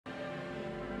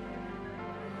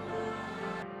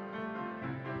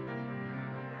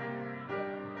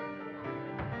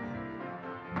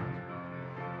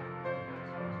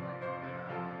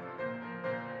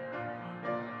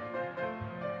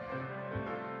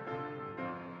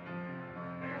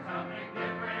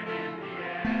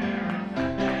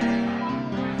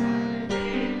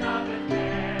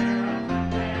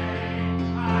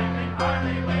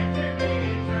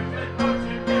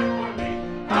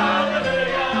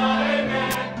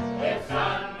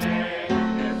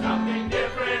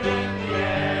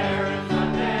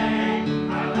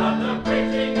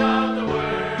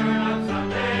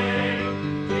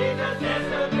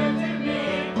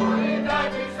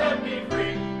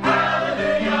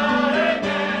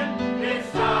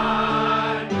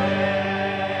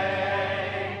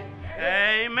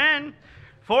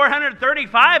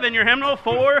435 in your hymnal,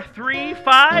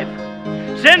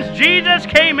 435. Since Jesus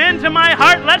came into my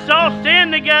heart, let's all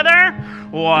stand together.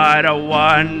 What a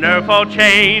wonderful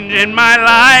change in my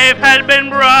life has been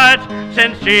brought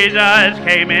since Jesus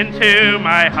came into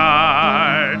my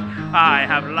heart. I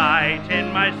have light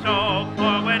in my soul,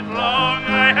 for with long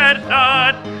I had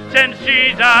sought, since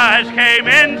Jesus came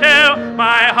into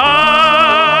my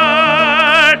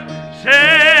heart.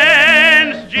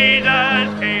 Since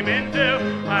Jesus came into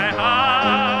my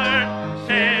heart,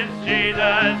 since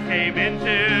Jesus came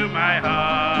into my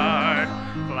heart,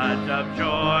 floods of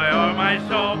joy o'er my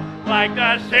soul, like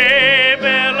the sea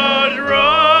billows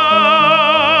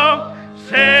roll.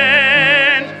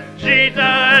 Since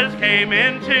Jesus came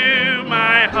into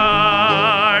my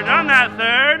heart. On that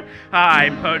third,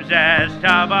 I'm possessed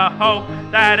of a hope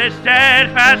that is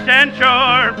steadfast and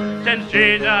sure, since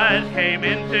Jesus came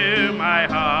into my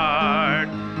heart.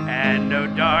 And no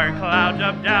dark clouds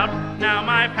of doubt now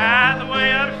my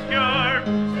pathway obscure,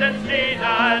 since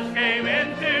Jesus came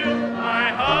into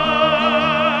my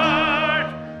heart.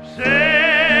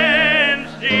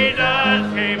 Since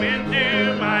Jesus came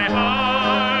into my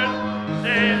heart.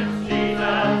 Since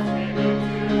Jesus came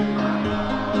into my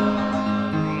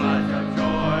heart. Floods of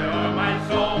joy o'er my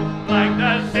soul, like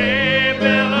the sea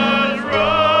billows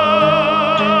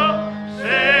roll.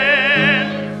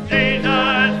 Since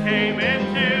Jesus came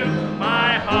into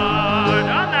my heart.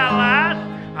 On that last,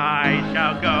 I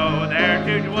shall go there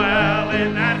to dwell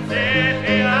in that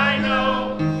city I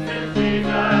know, since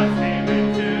Jesus came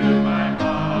into my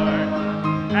heart.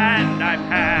 And I'm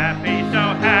happy,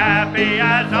 so happy,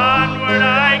 as onward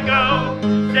I go,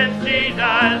 since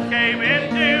Jesus came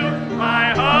into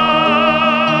my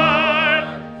heart.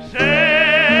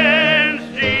 Since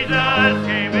Jesus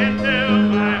came into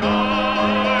my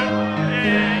heart.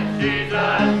 Since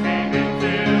Jesus came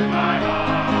into my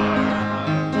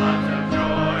heart. Lots of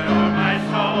joy o'er my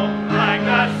soul, like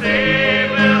the sea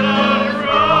billows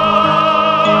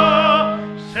roll.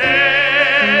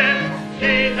 Since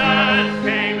Jesus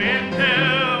came into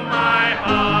my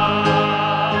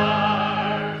heart.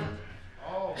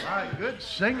 All right, good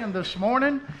singing this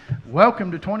morning.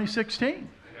 Welcome to 2016.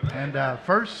 And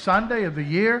first Sunday of the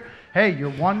year. Hey,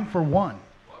 you're 1 for 1.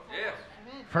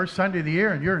 First Sunday of the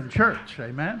year and you're in church.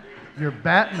 Amen. You're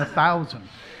batting 1,000.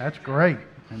 That's great.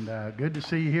 And good to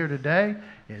see you here today.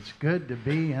 It's good to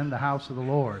be in the house of the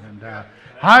Lord. And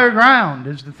higher ground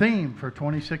is the theme for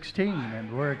 2016.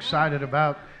 And we're excited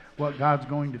about what God's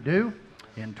going to do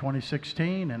in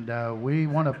 2016. And we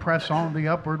want to press on the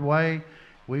upward way.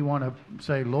 We want to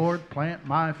say, Lord, plant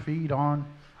my feet on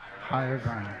higher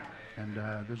ground. And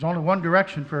there's only one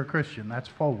direction for a Christian. That's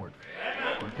forward.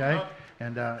 Okay?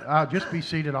 And I'll just be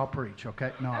seated. I'll preach.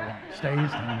 Okay? No, I won't. Stay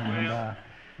standing. And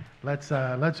let's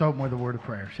open with a word of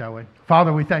prayer, shall we?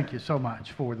 Father, we thank you so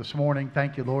much for this morning.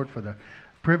 Thank you, Lord, for the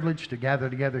privilege to gather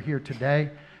together here today.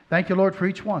 Thank you, Lord, for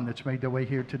each one that's made their way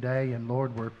here today. And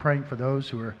Lord, we're praying for those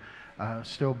who are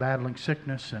still battling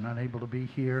sickness and unable to be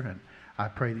here. And I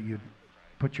pray that you'd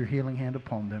put your healing hand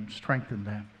upon them, strengthen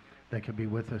them. They could be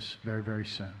with us very, very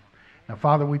soon. Now,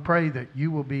 Father, we pray that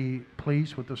you will be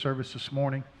pleased with the service this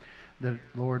morning, that,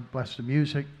 Lord, bless the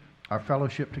music, our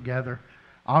fellowship together,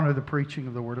 honor the preaching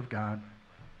of the Word of God.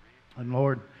 And,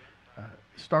 Lord,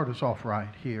 start us off right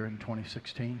here in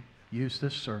 2016. Use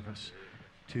this service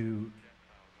to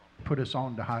put us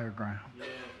on to higher ground.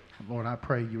 And Lord, I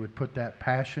pray you would put that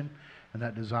passion and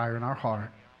that desire in our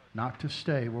heart, not to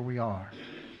stay where we are,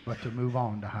 but to move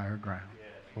on to higher ground.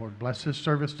 Lord, bless this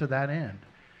service to that end.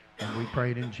 And we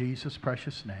pray it in Jesus'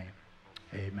 precious name.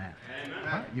 Amen. Amen.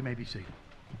 All right, you may be seated.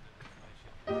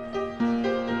 Do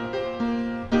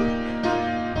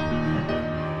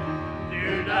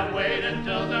not wait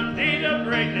until some deed of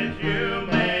greatness you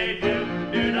may do.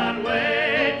 Do not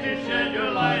wait to shed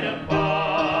your light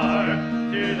afar.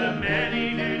 To the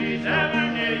many duties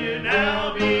ever near you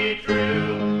now be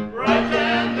true. Right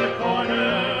in the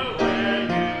corner where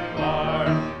you are.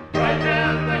 Right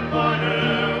in the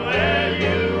corner where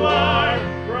you are.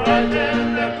 Right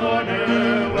in the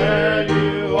corner where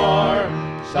you are.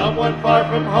 Someone far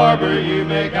from harbor you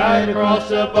may guide across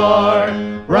the bar.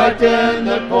 Right in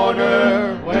the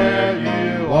corner where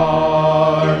you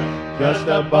are. Just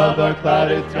above the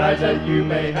clouded skies that you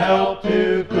may help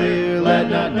to clear. Let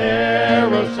not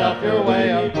narrow self your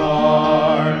way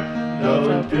apart. No,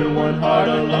 into one heart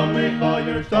alone may fall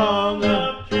your song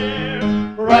of cheer.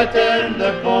 Right in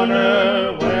the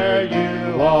corner where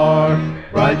you are.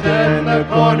 Right in the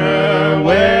corner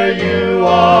where you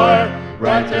are.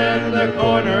 Right in the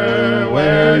corner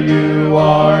where you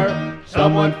are.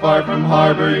 Someone far from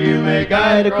harbor you may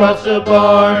guide across the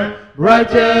bar, right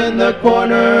in the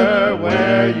corner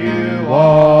where you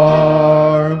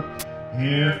are.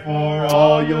 Here for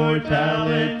all your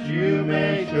talent you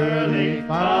may surely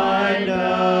find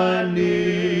a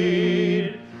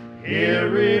need. Here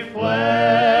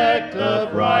reflect the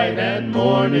bright and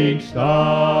morning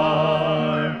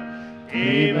star.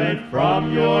 Even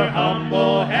from your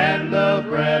humble hand the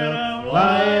bread of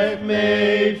life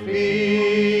may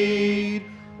feed.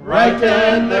 Right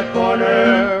in the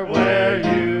corner where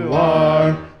you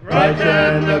are. Right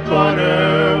in the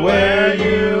corner where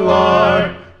you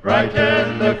are. Right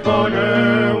in the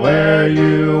corner where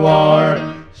you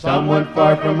are. Someone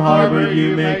far from harbor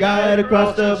you may guide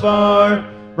across the bar.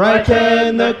 Right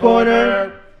in the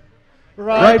corner.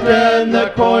 Right in the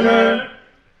corner.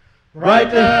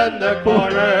 Right in the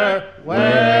corner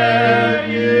where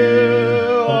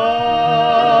you are.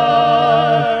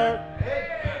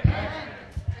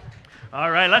 All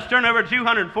right, let's turn over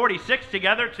 246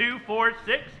 together.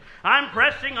 246. I'm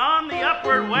pressing on the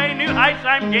upward way. New heights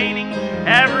I'm gaining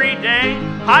every day.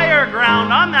 Higher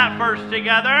ground on that verse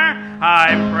together.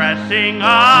 I'm pressing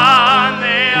on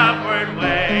the upward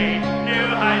way. New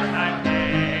heights I'm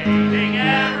gaining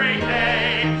every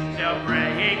day. Still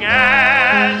praying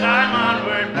as I'm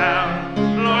onward bound.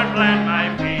 Lord, plant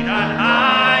my feet on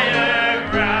higher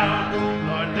ground.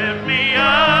 Lord, lift me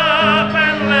up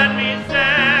and let me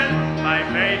stand. My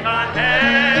faith on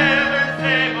heaven's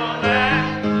stable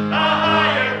land. A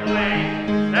higher place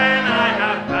than I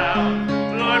have found.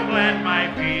 Lord, plant my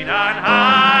feet on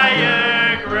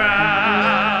higher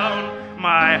ground.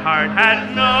 My heart has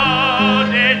no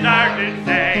desire to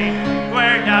stay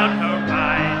where doubts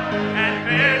arise and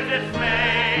fears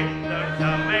dismay. Though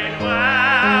some may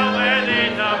dwell where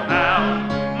these abound,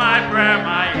 my prayer,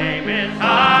 my aim is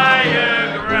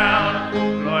higher ground.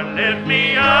 Lord, lift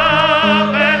me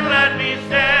up and let me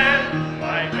stand.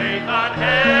 My faith on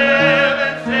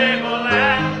heaven's stable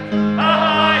land. A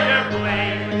higher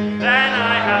place than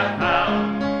I have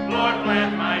found. Lord,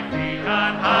 plant my feet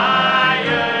on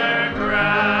higher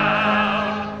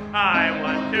ground. I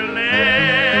want to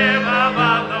live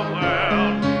above the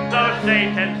world. Though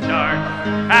Satan's darts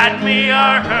at me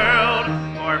are hurled,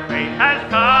 for faith has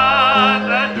caught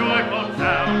the joyful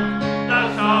sound. The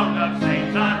song of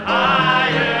saints on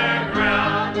higher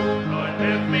ground. Lord,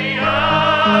 lift me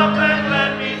up and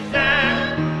let me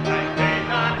stand. My faith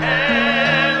on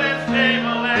heaven's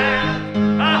stable land.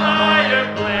 A higher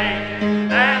place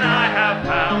than I have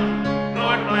found.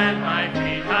 Lord, plant my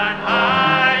feet on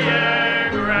higher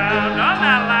ground. On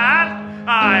that last,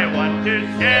 I want to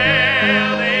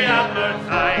scale the upper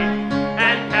side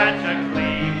and catch a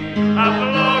gleam of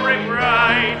glory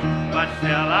bright. But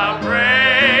still I'll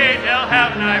pray till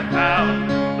heaven I've found.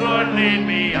 Lord, lead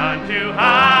me unto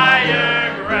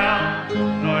higher ground.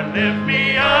 Lord, lift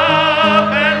me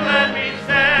up and let me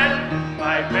stand.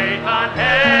 My faith on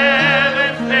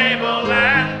heaven's stable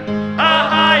land. A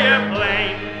higher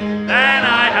plane than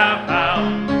I have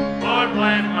found. Lord,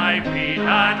 plant my feet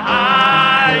on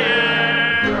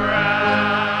higher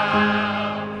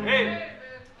ground. Hey.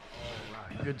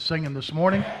 Good singing this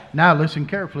morning. Now listen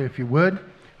carefully if you would. A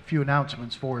few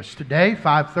announcements for us. Today,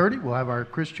 5:30, we'll have our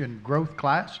Christian growth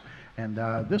class. And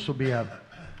this will be a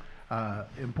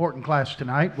important class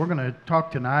tonight. We're going to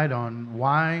talk tonight on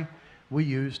why we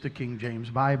use the King James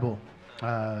Bible.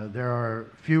 There are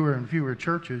fewer and fewer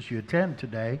churches you attend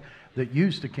today that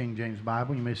use the King James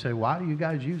Bible. You may say, why do you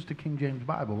guys use the King James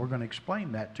Bible? We're going to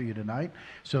explain that to you tonight.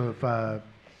 So if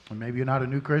maybe you're not a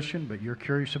new Christian, but you're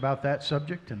curious about that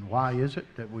subject and why is it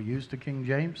that we use the King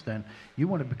James, then you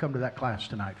want to come to that class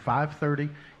tonight, 5:30.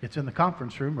 It's in the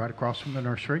conference room right across from the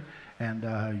nursery. And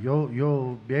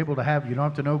you'll be able to have, you don't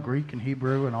have to know Greek and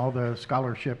Hebrew and all the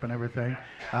scholarship and everything.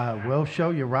 We'll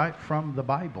show you right from the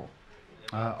Bible,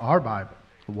 our Bible,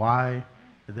 why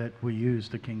that we use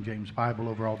the King James Bible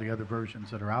over all the other versions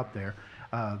that are out there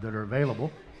that are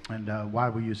available, and why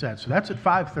we use that. So that's at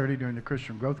 5:30 during the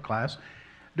Christian growth class.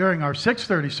 During our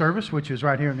 6:30 service, which is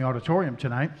right here in the auditorium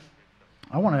tonight,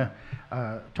 I want to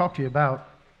talk to you about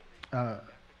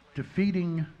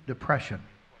defeating depression.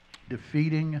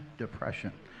 Defeating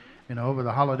depression. You know, over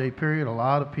the holiday period, a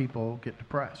lot of people get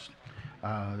depressed.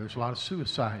 There's a lot of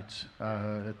suicides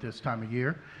at this time of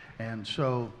year, and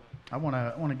so I want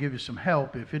to give you some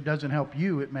help. If it doesn't help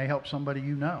you, it may help somebody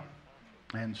you know.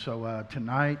 And so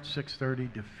tonight, 6:30,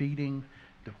 defeating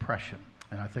depression,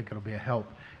 and I think it'll be a help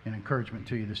and encouragement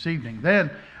to you this evening.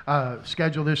 Then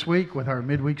schedule this week with our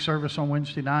midweek service on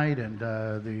Wednesday night and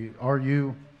the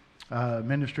RU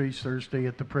ministries Thursday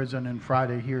at the prison and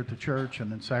Friday here at the church, and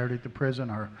then Saturday at the prison.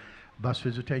 Our bus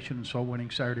visitation and soul winning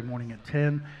Saturday morning at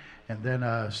 10. And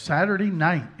then Saturday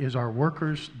night is our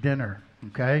workers' dinner.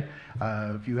 Okay,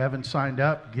 if you haven't signed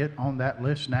up, get on that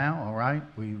list now. All right,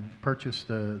 we purchased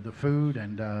the food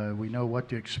and we know what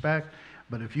to expect.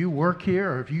 But if you work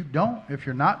here, or if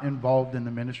you're not involved in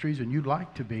the ministries and you'd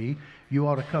like to be, you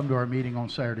ought to come to our meeting on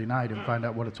Saturday night and find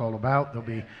out what it's all about.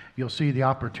 You'll see the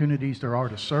opportunities there are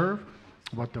to serve,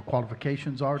 what the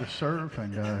qualifications are to serve,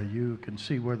 and you can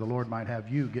see where the Lord might have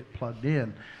you get plugged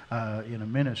in a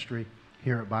ministry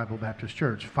here at Bible Baptist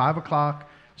Church. 5 o'clock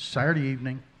Saturday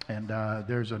evening. And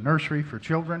there's a nursery for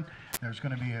children. There's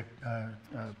going to be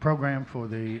a program for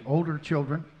the older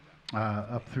children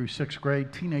up through 6th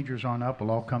grade. Teenagers on up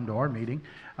will all come to our meeting.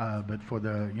 But for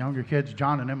the younger kids,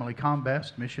 John and Emily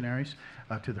Combest, missionaries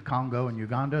to the Congo and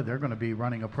Uganda, they're going to be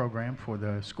running a program for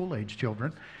the school-age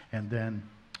children. And then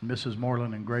Mrs.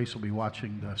 Moreland and Grace will be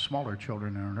watching the smaller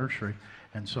children in our nursery.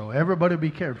 And so everybody will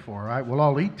be cared for, all right? We'll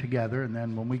all eat together, and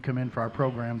then when we come in for our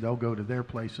program, they'll go to their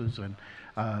places, and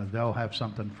they'll have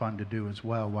something fun to do as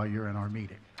well while you're in our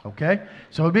meeting, okay?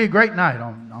 So it'll be a great night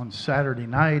on Saturday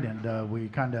night, and we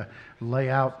kind of lay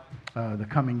out the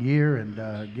coming year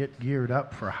and get geared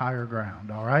up for higher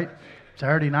ground, all right?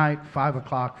 Saturday night, 5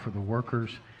 o'clock for the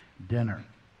workers' dinner.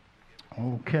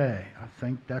 Okay, I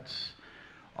think that's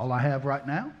all I have right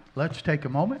now. Let's take a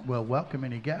moment. We'll welcome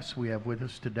any guests we have with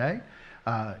us today.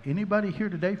 Anybody here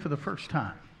today for the first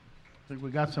time? I think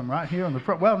we got some right here on the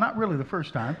front. Well, not really the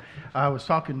first time. I was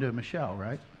talking to Michelle,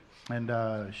 right?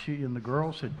 And she and the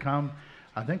girls had come,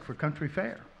 I think, for Country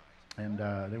Fair. And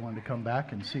they wanted to come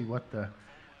back and see what the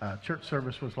church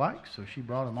service was like. So she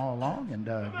brought them all along. And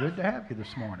good to have you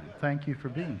this morning. Thank you for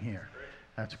being here.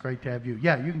 That's great to have you.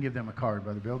 Yeah, you can give them a card,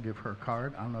 Brother Bill. Give her a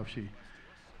card. I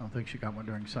don't think she got one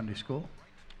during Sunday school.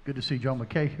 Good to see Joe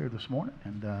McKay here this morning,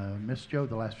 and missed Joe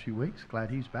the last few weeks. Glad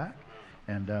he's back.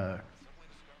 And I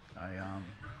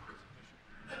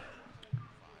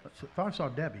thought I saw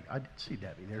Debbie. I did see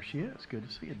Debbie. There she is. Good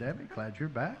to see you, Debbie. Glad you're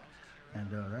back, and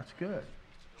that's good.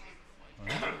 All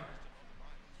right.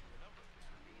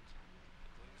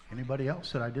 Anybody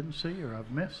else that I didn't see or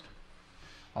I've missed?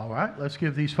 All right, let's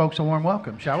give these folks a warm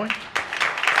welcome, shall we?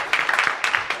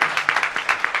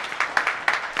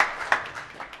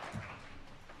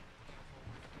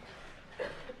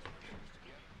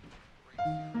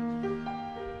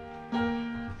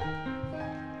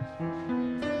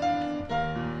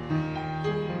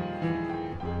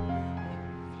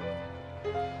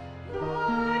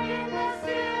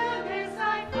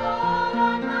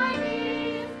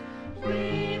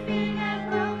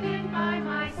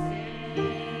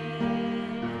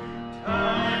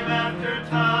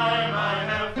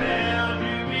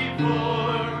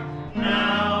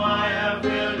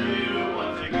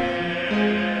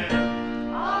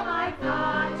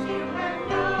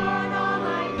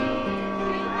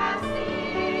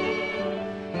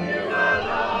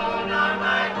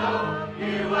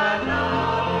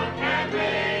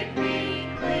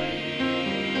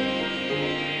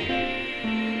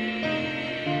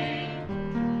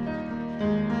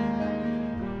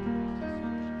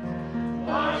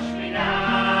 Wash me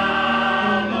now.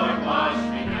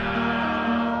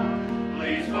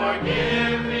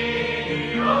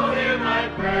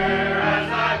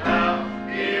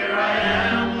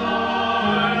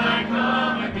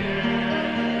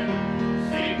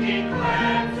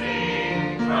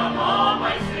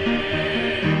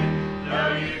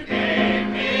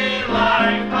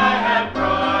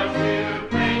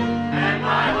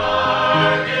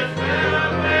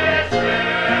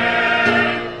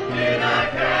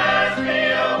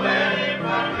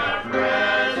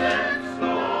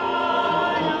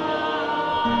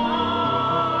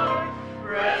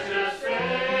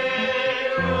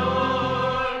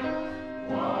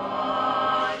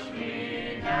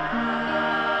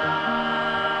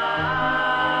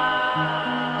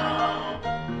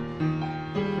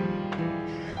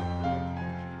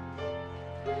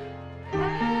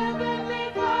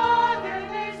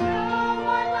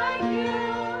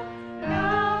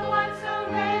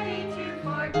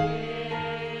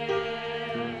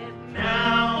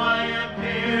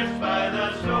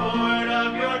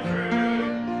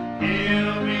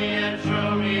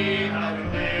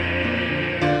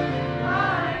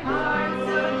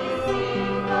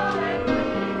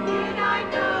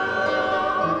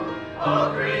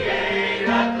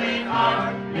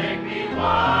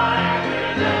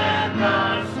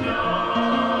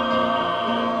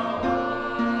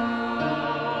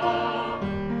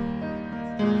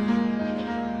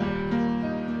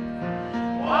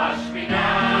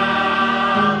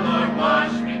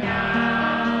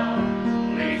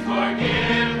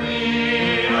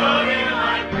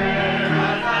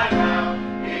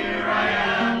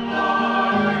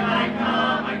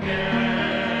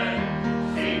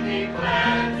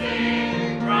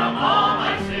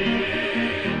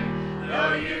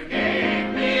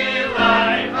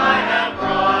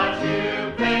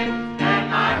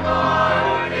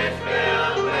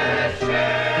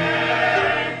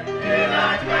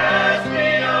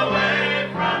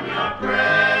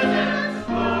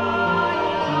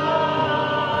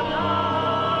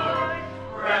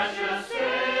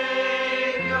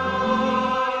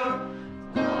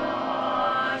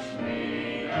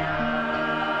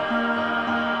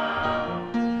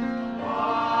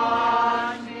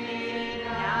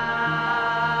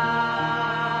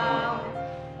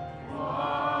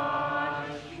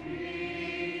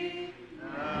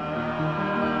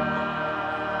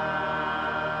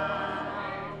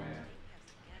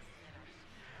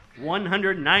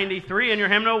 193 in your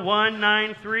hymnal,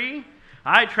 193.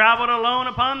 I traveled alone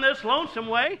upon this lonesome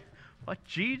way, but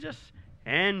Jesus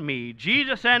and me.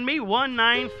 Jesus and me,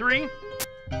 193.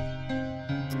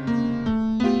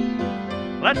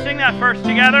 Let's sing that first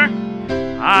together.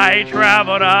 I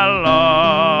traveled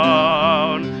alone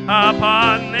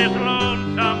upon this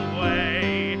lonesome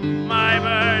way. My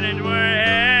burdens were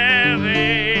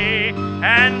heavy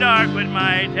and dark with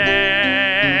my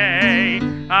day.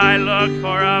 I looked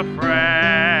for a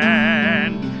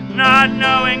friend, not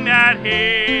knowing that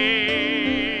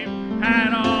he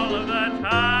had all of the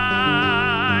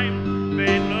time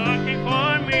been looking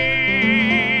for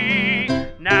me.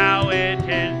 Now it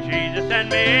is Jesus and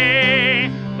me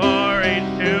for each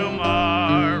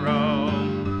tomorrow,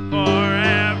 for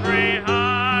every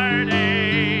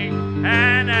heartache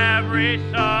and every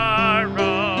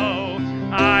sorrow.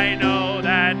 I know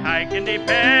that I can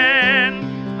depend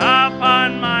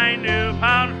upon my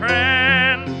newfound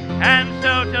friend, and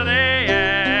so till the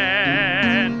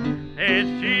end, it's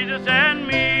Jesus and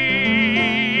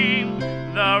me.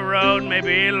 The road may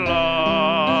be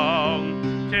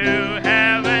long to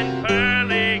heaven's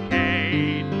pearly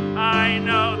gate. I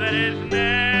know that it's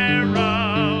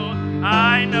narrow,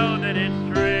 I know that it's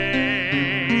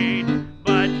straight,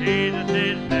 but Jesus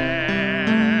is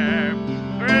there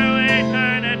through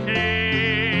eternity.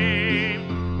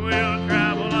 We'll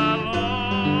travel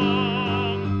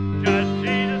along, just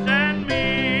Jesus and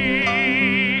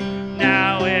me.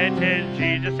 Now it is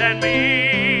Jesus and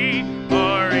me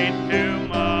for each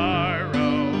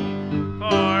tomorrow,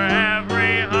 for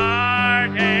every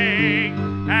heartache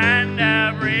and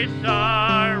every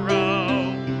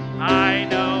sorrow. I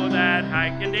know that I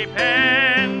can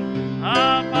depend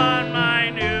upon my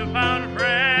newfound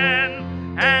friend,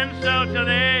 and so to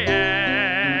the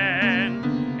end,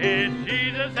 it's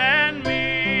Jesus and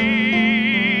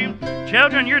me.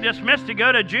 Children, you're dismissed to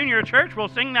go to junior church. We'll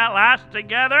sing that last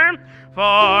together.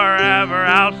 Forever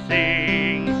I'll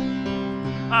sing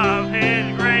of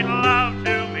His great love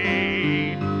to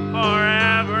me.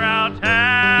 Forever I'll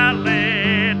tell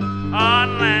it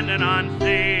on land and on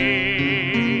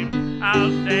sea.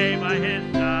 I'll stay by His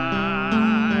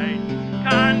side,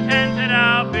 contented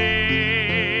I'll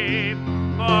be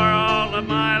for all of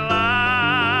my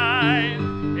life.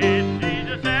 It's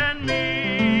Jesus and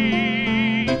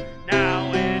me.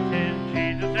 Now it is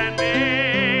Jesus and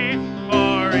me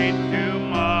for each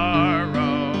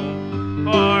tomorrow,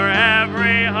 for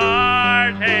every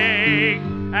heartache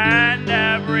and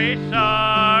every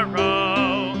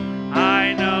sorrow.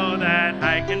 I know that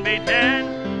I can be ten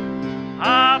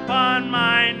upon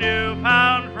my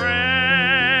newfound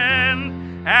friend,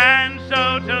 and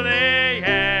so to the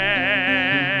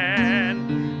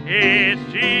end, it's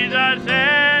Jesus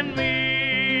and me.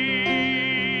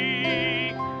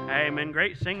 Amen.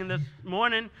 Great singing this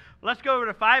morning. Let's go over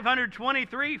to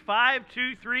 523,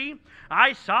 523.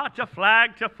 I sought a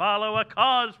flag to follow, a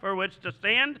cause for which to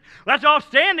stand. Let's all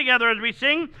stand together as we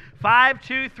sing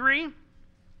 523.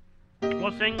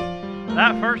 We'll sing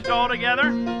that first all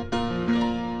together.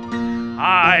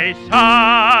 I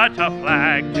sought a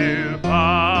flag to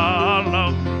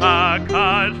follow, a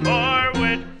cause for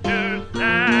which to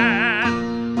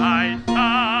stand. I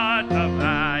sought a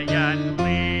valiant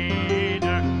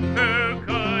leader who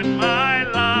could my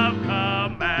love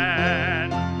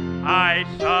command. I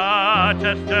sought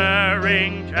a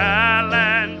stirring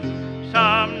challenge,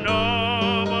 some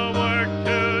noble work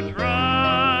to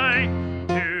try,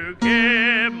 to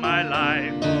give my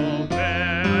life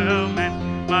fulfillment,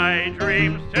 my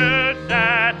dreams to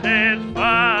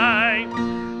satisfy.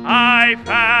 I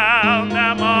found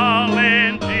them all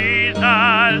in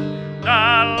Jesus,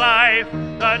 the life,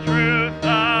 the truth,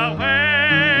 the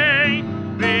way.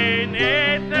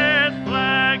 Beneath this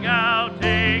flag I'll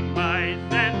take my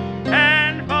stand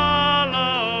and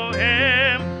follow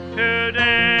Him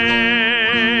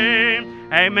today.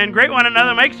 Amen. Greet one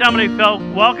another. Make somebody feel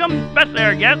welcome, especially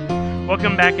our guests. We'll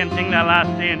come back and sing that last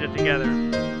stanza together.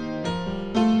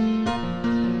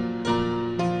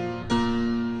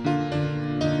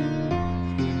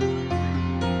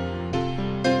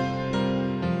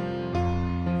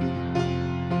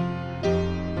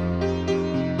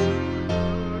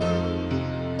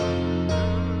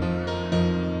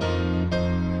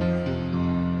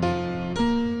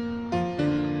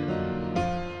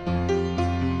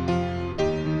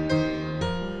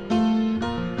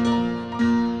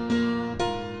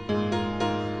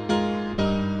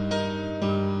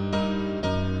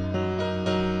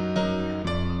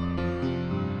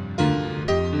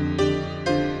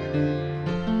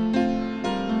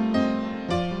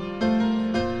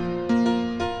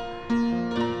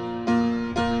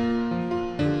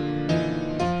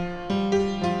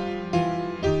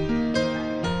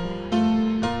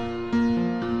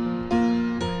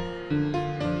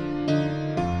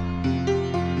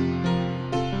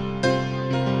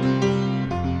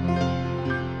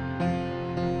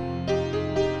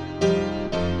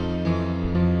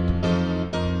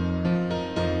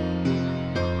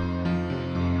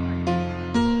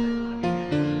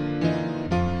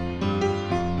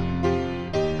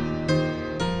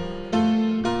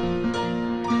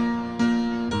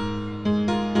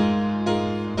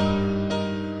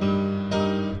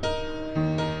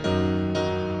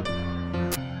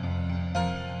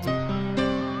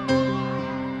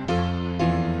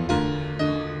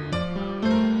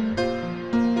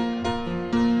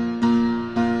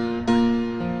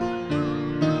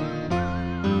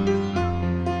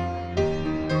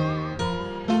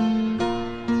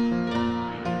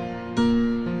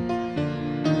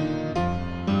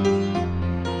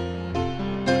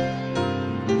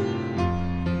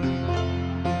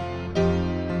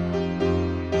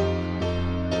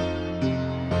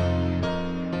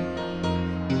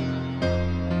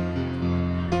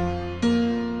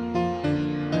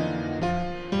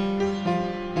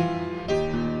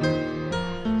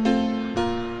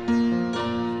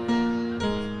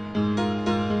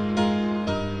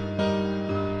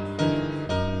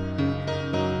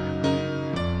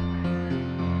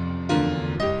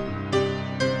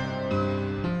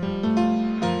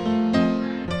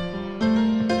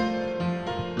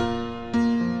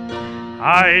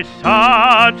 I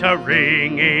sought a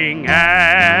ringing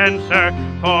answer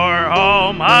for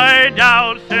all my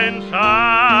doubts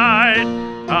inside.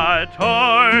 A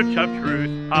torch of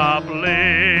truth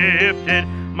uplifted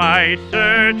my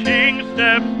searching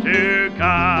steps to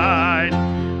guide.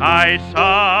 I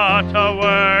sought a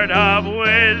word of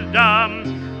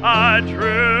wisdom, a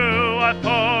true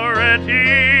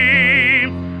authority.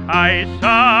 I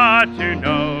sought to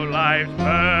know life's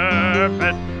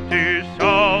purpose, to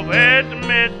solve its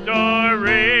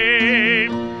mystery.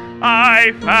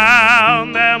 I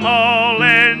found them all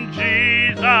in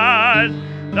Jesus,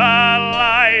 the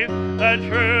life, the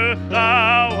truth,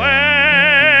 the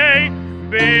way.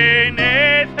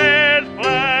 Beneath his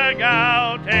flag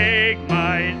I'll take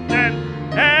my stand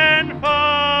and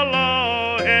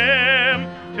follow him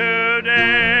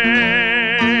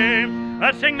today.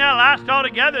 Let's sing that last all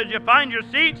together as you find your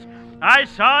seats. I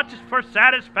sought for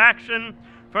satisfaction,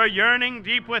 for yearning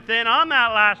deep within on that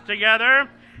last together.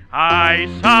 I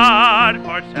sought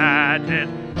for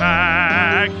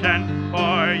satisfaction,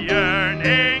 for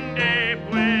yearning deep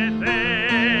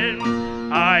within.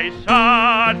 I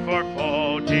sought for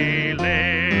full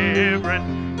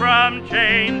deliverance from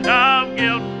chains of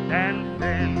guilt and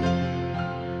sin.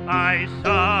 I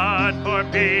sought for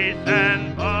peace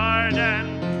and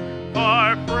pardon,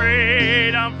 for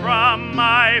freedom from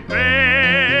my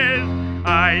fears.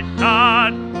 I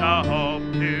sought the hope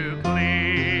to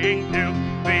cling to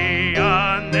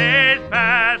beyond this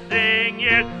passing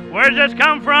years. Where's this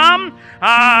come from?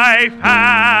 I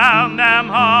found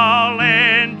them all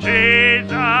in Jesus,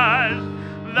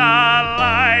 the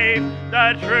life,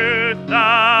 the truth,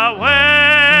 the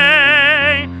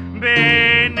way.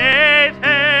 Beneath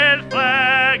his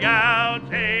flag I'll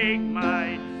take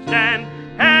my stand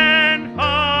and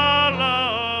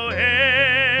follow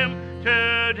him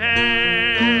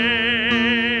today.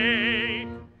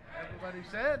 Everybody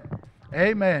said,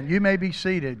 amen. You may be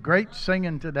seated. Great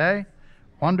singing today.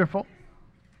 Wonderful.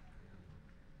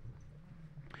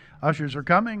 Ushers are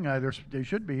coming. They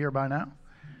should be here by now.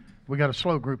 We got a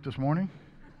slow group this morning.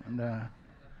 And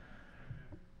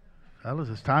fellas,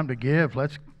 it's time to give.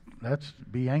 Let's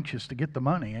be anxious to get the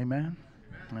money. Amen.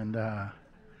 And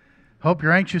hope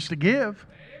you're anxious to give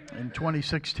in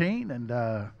 2016. And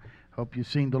hope you've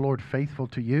seen the Lord faithful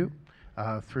to you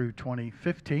through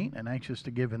 2015 and anxious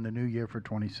to give in the new year for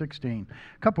 2016.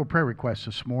 A couple of prayer requests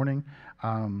this morning.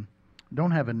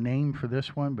 Don't have a name for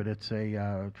this one, but it's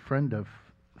a friend of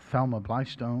Thelma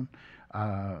Blystone,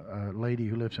 a lady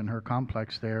who lives in her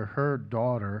complex there. Her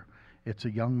daughter, it's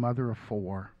a young mother of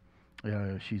 4.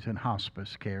 She's in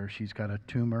hospice care. She's got a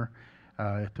tumor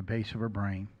at the base of her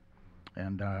brain,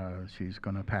 and she's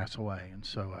going to pass away. And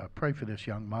so pray for this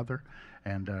young mother,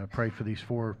 and pray for these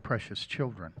 4 precious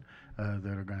children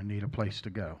that are going to need a place to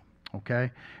go.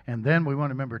 Okay? And then we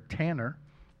want to remember Tanner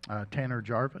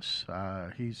Jarvis.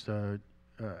 He's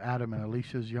Adam and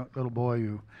Alicia's little boy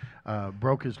who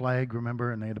broke his leg,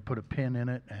 remember, and they had to put a pin in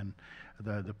it, and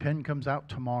the pin comes out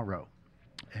tomorrow.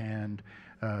 And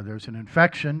there's an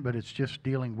infection, but it's just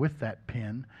dealing with that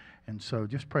pin. And so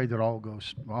just pray that all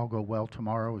go well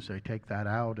tomorrow as they take that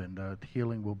out, and the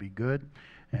healing will be good,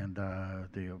 and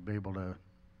they'll be able to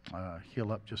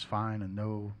heal up just fine, and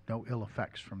no ill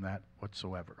effects from that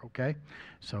whatsoever. Okay?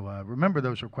 So remember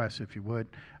those requests, if you would,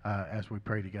 as we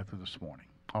pray together this morning.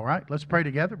 All right, let's pray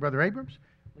together. Brother Abrams,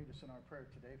 lead us in our prayer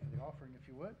today for the offering, if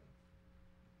you would.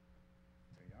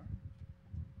 There you are.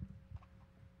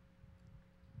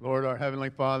 Lord, our Heavenly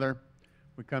Father,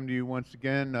 we come to you once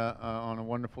again on a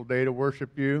wonderful day to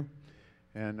worship you.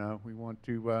 And we want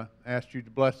to ask you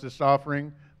to bless this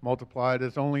offering, multiply it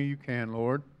as only you can,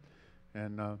 Lord.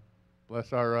 And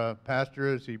bless our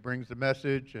pastor as he brings the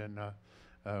message. And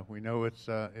we know it's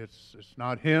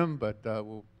not him, but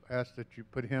we'll ask that you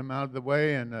put him out of the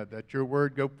way, and that your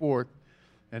word go forth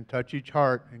and touch each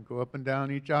heart and go up and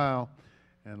down each aisle.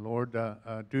 And Lord,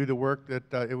 do the work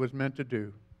that it was meant to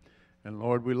do. And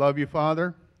Lord, we love you,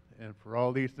 Father. And for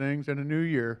all these things in a new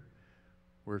year,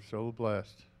 we're so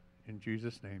blessed. In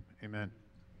Jesus' name, amen.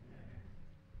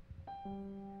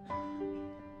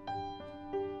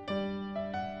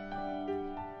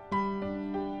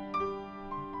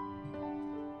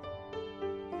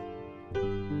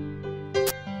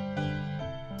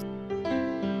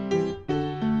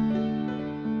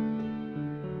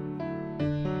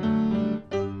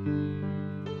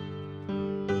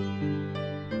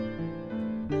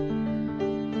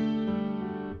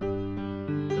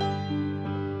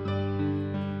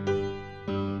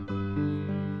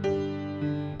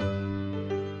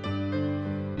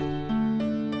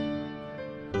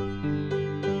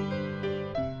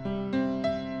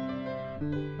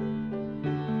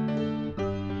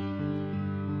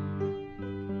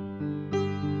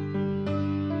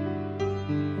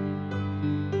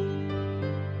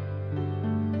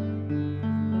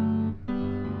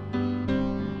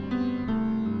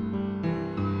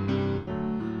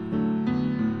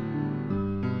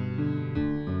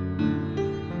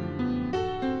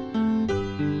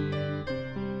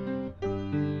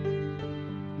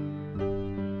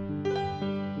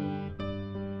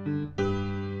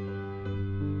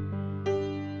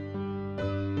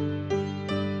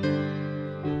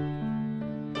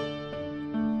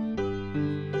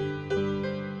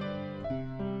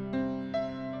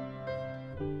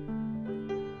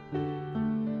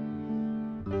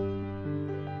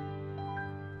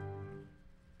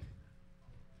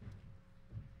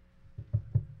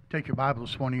 Take your Bible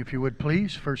this morning, if you would,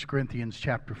 please. 1 Corinthians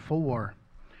chapter 4.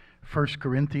 1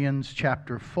 Corinthians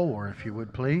chapter 4, if you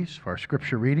would, please, for our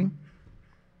scripture reading.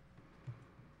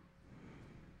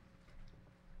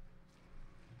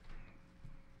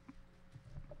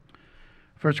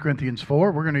 First Corinthians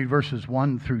 4, we're going to read verses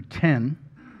 1 through 10.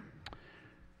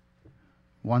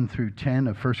 1 through 10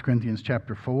 of 1 Corinthians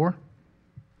chapter 4.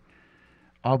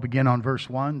 I'll begin on verse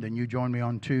 1, then you join me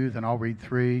on 2, then I'll read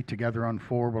 3, together on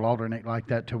 4. We'll alternate like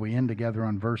that till we end together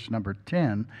on verse number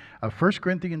 10 of 1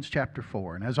 Corinthians chapter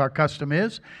 4. And as our custom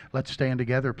is, let's stand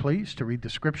together, please, to read the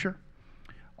scripture.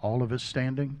 All of us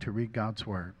standing to read God's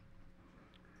word.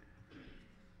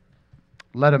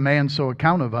 Let a man so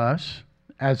account of us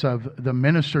as of the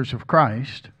ministers of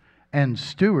Christ and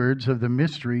stewards of the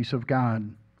mysteries of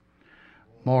God.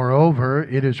 Moreover,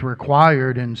 it is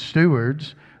required in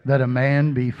stewards that a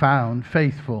man be found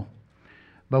faithful.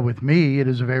 But with me it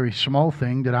is a very small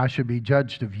thing that I should be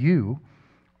judged of you,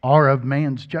 or of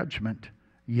man's judgment.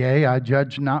 Yea, I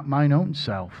judge not mine own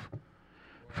self.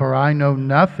 For I know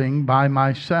nothing by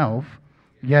myself,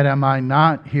 yet am I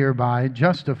not hereby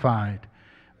justified.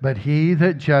 But he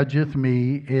that judgeth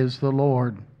me is the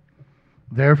Lord.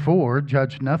 Therefore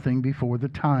judge nothing before the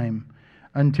time,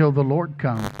 until the Lord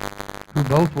come, who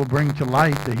both will bring to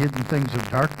light the hidden things of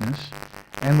darkness,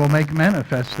 and will make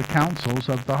manifest the counsels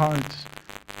of the hearts.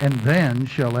 And then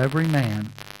shall every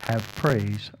man have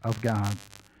praise of God.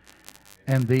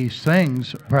 And these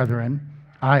things, brethren,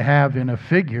 I have in a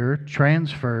figure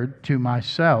transferred to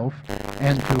myself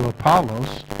and to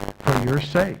Apollos for your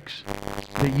sakes,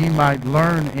 that ye might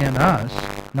learn in us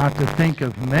not to think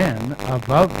of men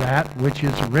above that which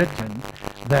is written,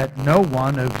 that no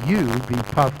one of you be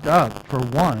puffed up for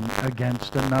one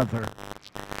against another.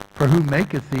 For who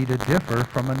maketh thee to differ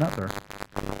from another?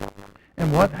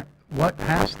 And what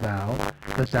hast thou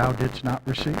that thou didst not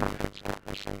receive?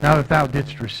 Now if thou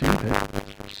didst receive it,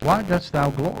 why dost thou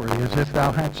glory as if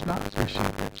thou hadst not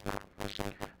received it?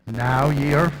 Now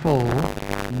ye are full,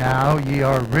 now ye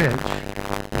are rich,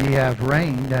 ye have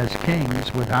reigned as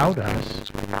kings without us,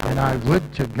 and I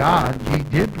would to God ye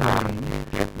did reign,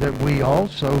 that we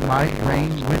also might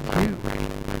reign with you.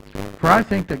 For I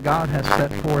think that God has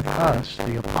set forth us,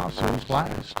 the apostles,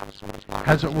 last,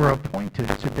 as it were appointed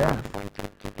to death.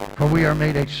 For we are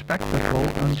made a spectacle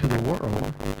unto the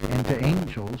world, and to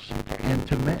angels, and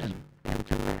to men.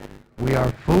 We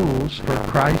are fools for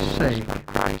Christ's sake,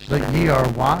 but ye are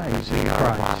wise in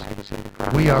Christ.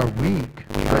 We are weak,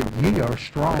 but ye are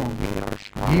strong.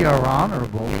 Ye are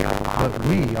honorable, but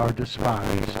we are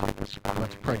despised.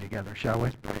 Let's pray together, shall we?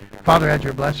 Father, add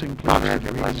your blessing, please, to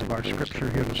the reading of our scripture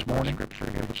here this morning.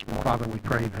 Father, we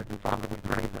pray that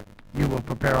you will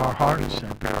prepare our hearts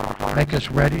and make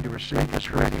us ready to receive the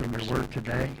truth from your word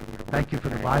today. Thank you for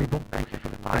the Bible.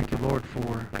 Thank you, Lord,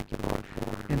 for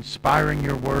inspiring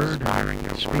your word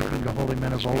and speaking to holy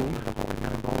men of old.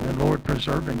 And, Lord,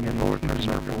 preserving and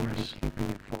keeping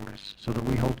it for us so that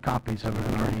we hold copies of it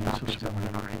in our hands this morning.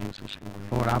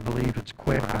 Lord, I believe it's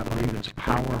quick. I believe it's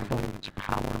powerful.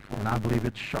 And I believe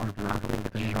it's sharper than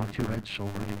any two-edged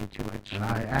sword. And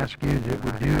I ask you that it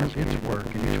would do its work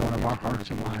in each one of our hearts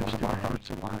and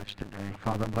lives today.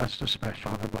 Father, bless us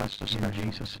special. In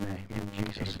Jesus'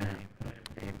 name.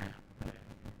 Amen.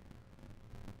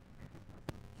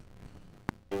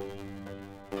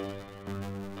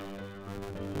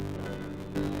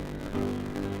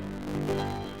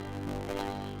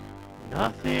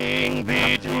 Nothing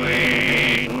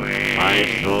between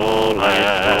my soul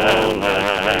and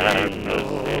the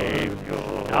Savior.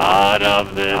 God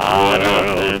of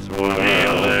this world,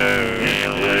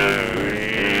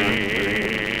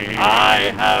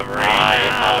 I have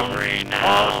renounced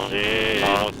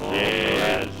all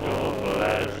sin,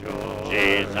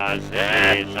 Jesus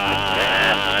said,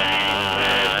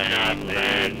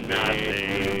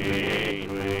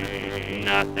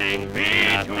 nothing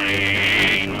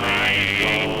between my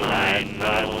soul and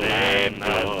the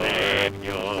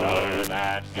Savior, so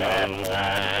that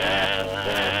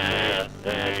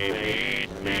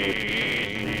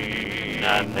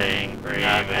nothing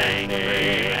prevents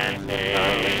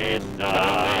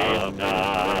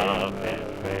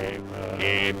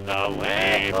keep the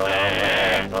way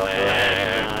clear,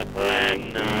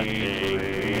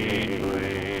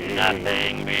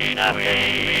 nothing between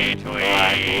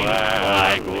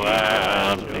like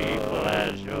worldly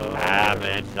pleasure,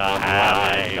 habits of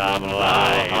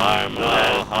life,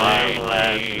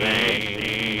 harmless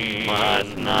safety,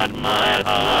 must not my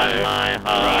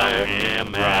heart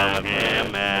from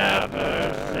him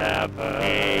ever sever.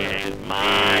 He is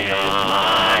my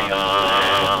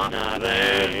own,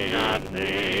 there's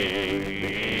nothing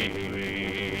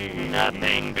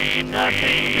nothing between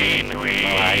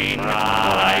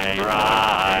my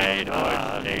bride or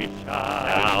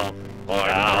child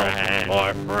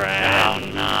or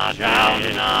friend shall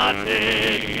not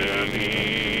hinder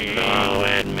me, though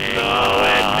it may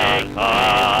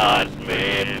cause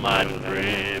me much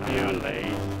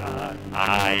tribulation.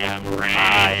 I am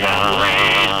resolved,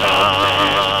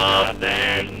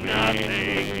 there's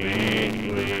nothing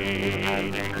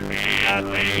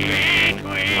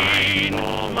between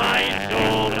my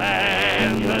soul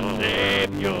and the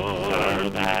Savior,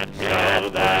 so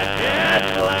that His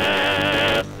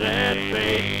blessed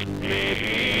faith may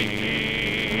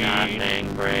be nothing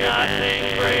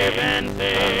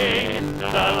preventing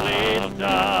the least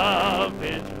of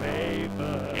His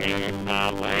favor. Keep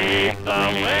the way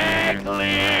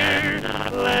clear,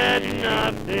 let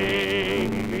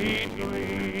nothing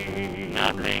between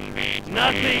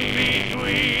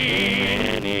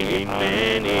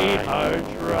many hard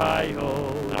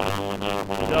trials,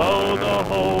 though the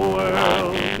whole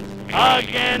world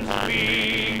against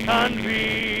me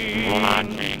convene,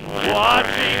 watching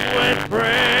with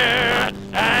prayer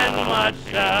and much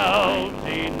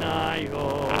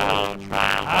self-denial. I'll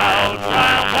trial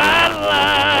at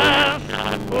last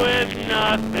with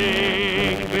nothing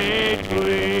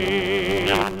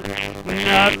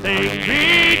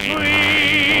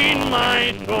between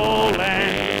my soul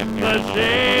and the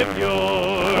Savior,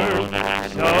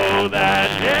 so that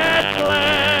His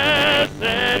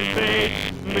blessed faith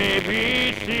may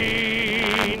be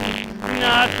seen,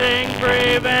 nothing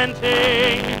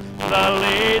preventing the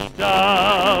least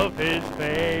of His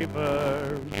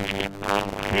favor.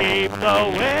 Keep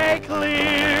the way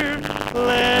clear,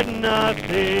 let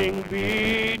nothing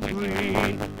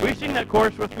between. Will you sing that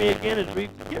chorus with me again as we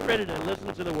get ready to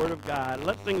listen to the Word of God?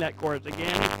 Let's sing that chorus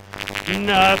again.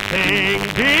 Nothing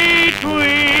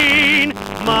between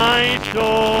my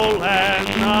soul and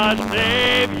the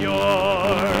Savior,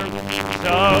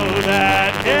 so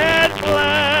that His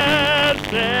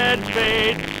blessed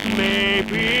faith may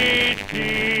be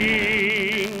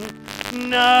seen,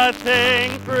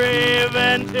 nothing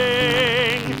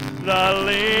preventing the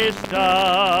least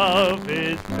of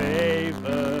His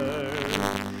favor.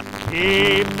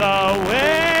 Keep the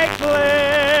way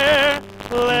clear,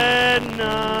 let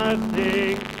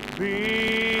nothing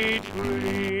between.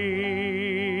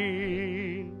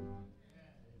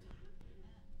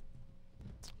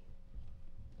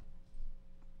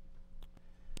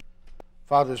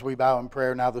 Father, as we bow in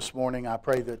prayer now this morning, I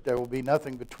pray that there will be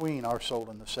nothing between our soul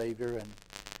and the Savior, and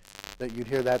that you'd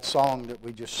hear that song that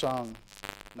we just sung,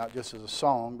 not just as a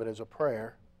song, but as a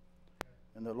prayer.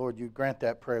 And that, Lord, you'd grant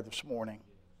that prayer this morning.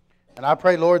 And I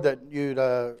pray, Lord, that you'd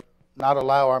not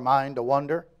allow our mind to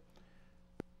wander,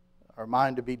 our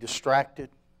mind to be distracted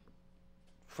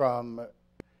from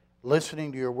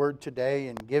listening to your word today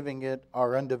and giving it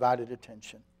our undivided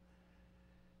attention.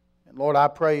 And Lord, I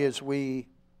pray as we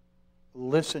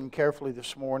listen carefully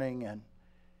this morning, and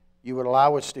you would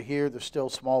allow us to hear the still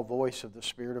small voice of the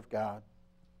Spirit of God.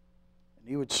 And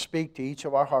you would speak to each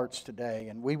of our hearts today,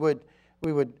 and we would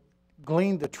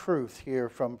glean the truth here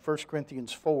from 1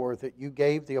 Corinthians 4 that you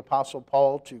gave the Apostle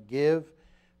Paul to give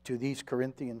to these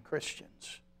Corinthian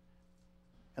Christians.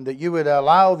 And that you would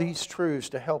allow these truths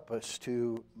to help us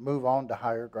to move on to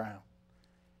higher ground.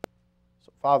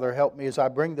 So, Father, help me as I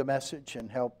bring the message,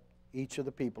 and help each of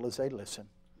the people as they listen.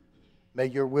 May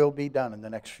your will be done in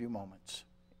the next few moments.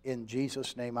 In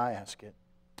Jesus' name I ask it.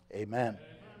 Amen.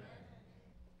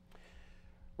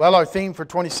 Well, our theme for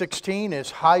 2016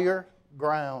 is higher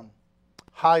ground.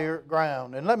 Higher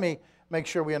ground. And let me make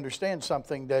sure we understand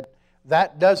something,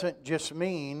 that doesn't just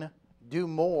mean do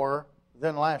more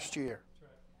than last year.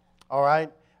 All right?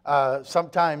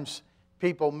 Sometimes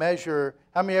people measure,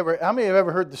 how many have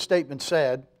ever heard the statement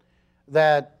said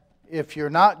that if you're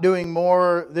not doing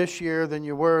more this year than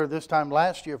you were this time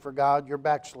last year for God, you're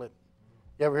backslidden?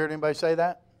 You ever heard anybody say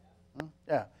that?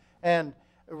 Yeah. And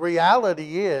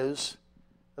reality is,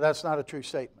 that's not a true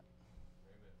statement.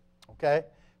 Okay?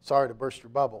 Sorry to burst your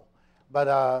bubble.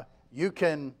 But you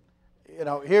can,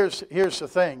 here's the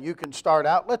thing. You can start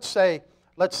out, let's say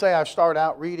I start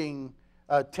out reading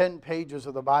 10 pages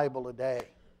of the Bible a day.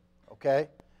 Okay?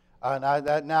 And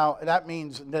that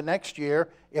means the next year,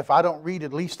 if I don't read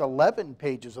at least 11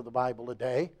 pages of the Bible a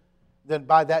day, then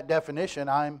by that definition,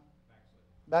 I'm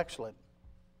backslidden.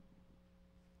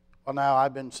 Well, now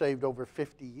I've been saved over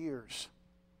 50 years.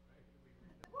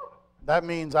 That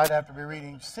means I'd have to be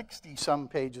reading 60-some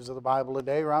pages of the Bible a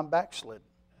day, or I'm backslidden.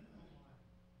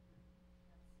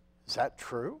 Is that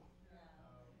true?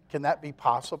 Can that be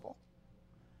possible?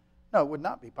 No, it would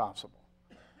not be possible.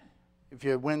 If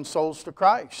you win souls to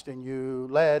Christ and you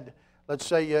led Let's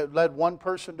say you led one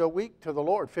person a week to the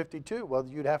Lord, 52. Well,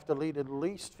 you'd have to lead at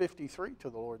least 53 to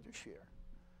the Lord this year.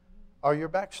 Or you're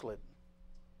backslidden.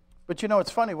 But you know,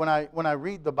 it's funny, when I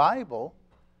read the Bible,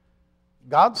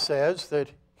 God says that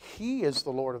He is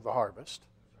the Lord of the harvest.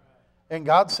 And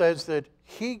God says that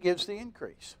He gives the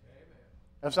increase.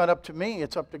 That's not up to me,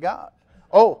 it's up to God.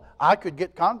 Oh, I could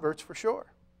get converts for sure.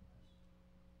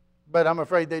 But I'm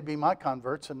afraid they'd be my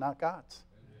converts and not God's.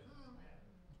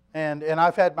 And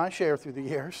I've had my share through the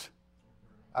years.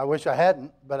 I wish I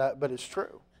hadn't, but it's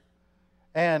true.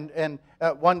 And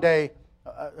one day,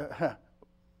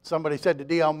 somebody said to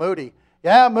D.L. Moody,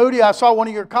 "Yeah, Moody, I saw one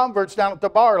of your converts down at the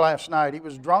bar last night. He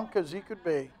was drunk as he could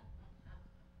be."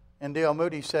 And D.L.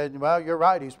 Moody said, "Well, you're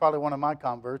right. He's probably one of my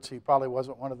converts. He probably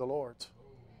wasn't one of the Lord's."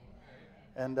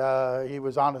 And he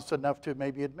was honest enough to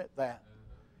maybe admit that.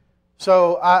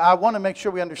 So I want to make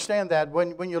sure we understand that.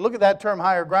 When you look at that term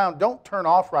higher ground, don't turn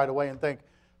off right away and think,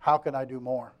 how can I do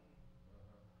more?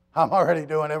 I'm already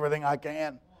doing everything I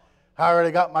can. I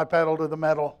already got my pedal to the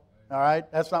metal. All right?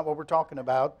 That's not what we're talking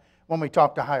about when we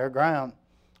talk to higher ground.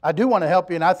 I do want to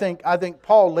help you, and I think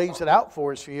Paul lays it out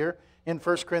for us here in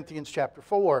 1 Corinthians chapter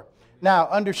 4. Now,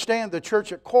 understand the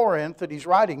church at Corinth that he's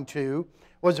writing to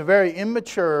was a very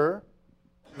immature,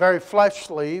 very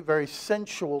fleshly, very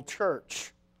sensual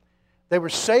church. They were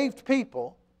saved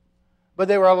people, but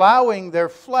they were allowing their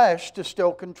flesh to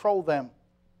still control them.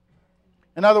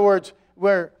 In other words,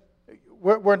 we're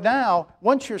now,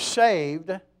 once you're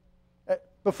saved,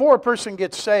 before a person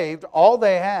gets saved, all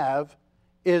they have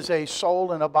is a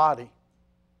soul and a body.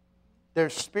 Their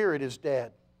spirit is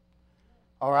dead.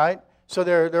 All right? So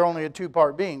they're only a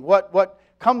two-part being. What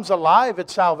comes alive at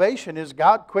salvation is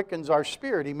God quickens our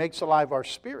spirit. He makes alive our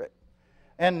spirit.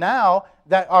 And now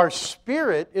that our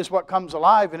spirit is what comes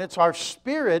alive, and it's our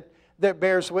spirit that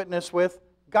bears witness with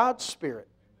God's spirit.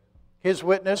 His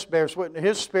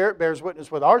spirit bears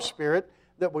witness with our spirit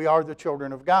that we are the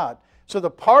children of God. So the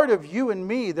part of you and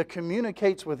me that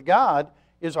communicates with God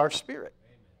is our spirit.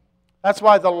 That's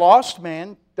why the lost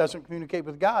man doesn't communicate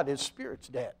with God. His spirit's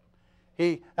dead.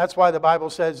 That's why the Bible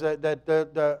says that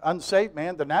the unsaved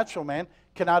man, the natural man,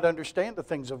 cannot understand the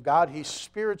things of God. He's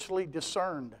spiritually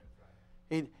discerned.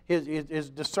 His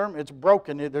discernment, it's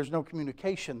broken. There's no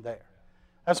communication there.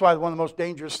 That's why one of the most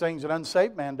dangerous things an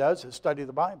unsaved man does is study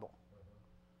the Bible.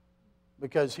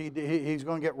 Because he's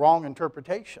going to get wrong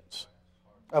interpretations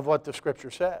of what the Scripture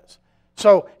says.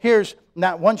 So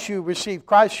now once you receive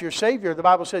Christ your Savior, the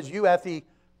Bible says, "You hath He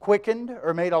quickened,"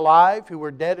 or made alive, "who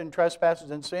were dead in trespasses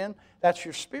and sin." That's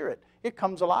your spirit. It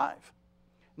comes alive.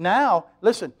 Now,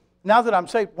 listen, now that I'm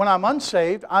saved, when I'm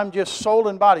unsaved, I'm just soul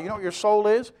and body. You know what your soul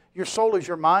is? Your soul is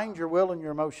your mind, your will, and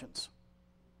your emotions.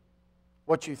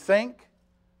 What you think,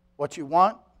 what you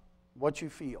want, what you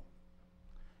feel.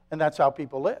 And that's how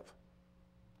people live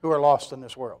who are lost in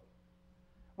this world.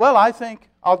 Well, I think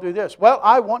I'll do this. Well,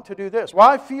 I want to do this. Well,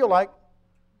 I feel like,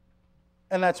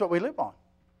 and that's what we live on.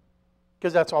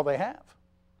 Because that's all they have.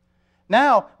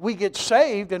 Now, we get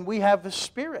saved and we have the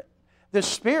Spirit. The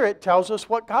Spirit tells us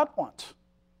what God wants.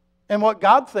 And what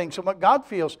God thinks and what God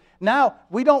feels. Now,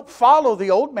 we don't follow the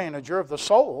old manager of the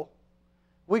soul.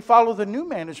 We follow the new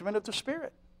management of the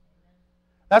Spirit.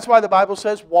 That's why the Bible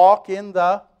says, walk in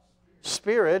the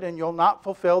Spirit and you'll not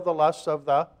fulfill the lusts of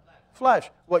the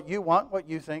flesh. What you want, what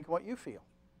you think, what you feel.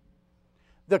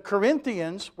 The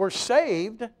Corinthians were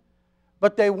saved,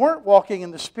 but they weren't walking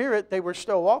in the Spirit. They were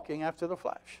still walking after the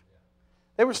flesh.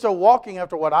 They were still walking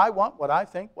after what I want, what I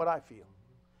think, what I feel.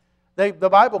 The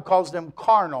Bible calls them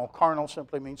carnal. Carnal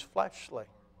simply means fleshly.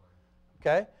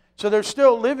 Okay? So they're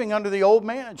still living under the old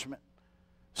management.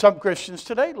 Some Christians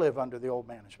today live under the old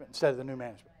management instead of the new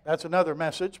management. That's another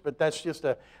message, but that's just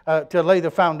to lay the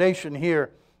foundation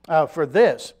here for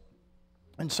this.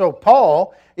 And so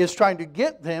Paul is trying to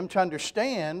get them to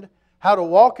understand how to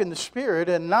walk in the Spirit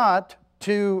and not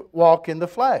to walk in the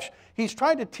flesh. He's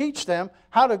trying to teach them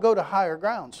how to go to higher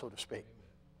ground, so to speak.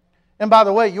 And by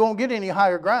the way, you won't get any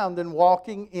higher ground than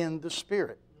walking in the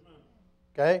Spirit.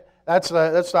 Okay? That's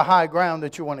the high ground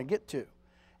that you want to get to.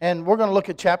 And we're going to look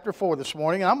at chapter 4 this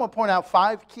morning. And I'm going to point out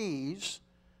 5 keys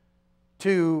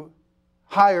to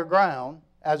higher ground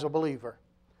as a believer.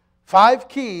 5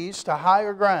 keys to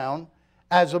higher ground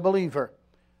as a believer.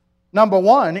 Number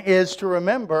 1 is to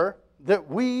remember that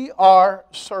we are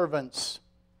servants.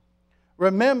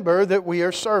 Remember that we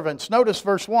are servants. Notice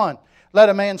verse 1. Let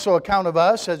a man so account of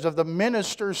us as of the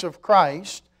ministers of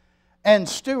Christ and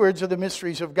stewards of the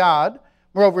mysteries of God.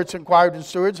 Moreover, it's inquired in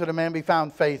stewards that a man be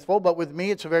found faithful. But with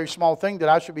me it's a very small thing that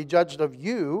I should be judged of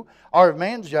you, or of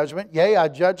man's judgment. Yea, I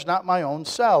judge not my own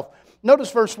self.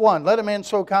 Notice verse 1. Let a man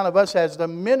so account of us as the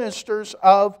ministers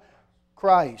of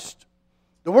Christ.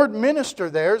 The word minister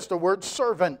there is the word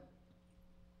servant.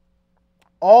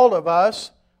 All of us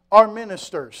are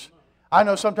ministers. I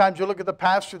know sometimes you look at the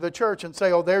pastor of the church and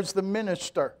say, oh, there's the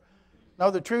minister. No,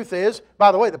 the truth is,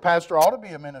 by the way, the pastor ought to be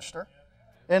a minister.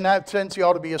 In that sense, he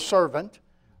ought to be a servant.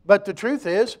 But the truth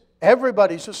is,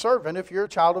 everybody's a servant if you're a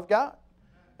child of God.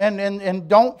 And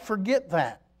don't forget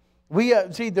that. We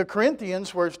see, the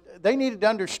Corinthians, they needed to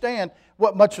understand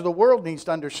what much of the world needs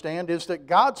to understand is that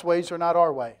God's ways are not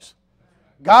our ways.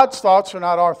 God's thoughts are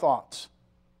not our thoughts.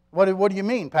 What do you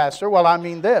mean, Pastor? Well, I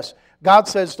mean this. God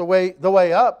says the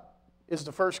way up is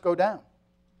to first go down.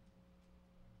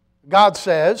 God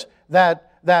says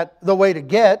that the way to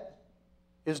get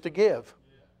is to give.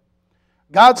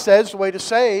 God says the way to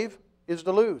save is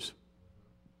to lose.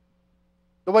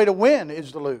 The way to win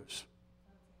is to lose.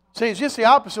 See, it's just the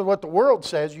opposite of what the world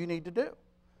says you need to do.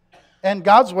 And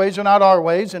God's ways are not our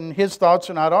ways, and His thoughts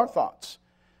are not our thoughts.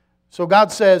 So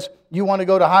God says, you want to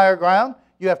go to higher ground?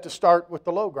 You have to start with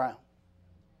the low ground.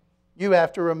 You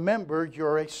have to remember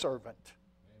you're a servant.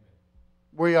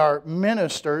 We are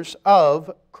ministers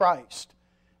of Christ.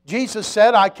 Jesus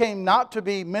said, I came not to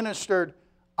be ministered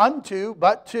unto,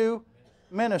 but to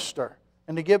minister,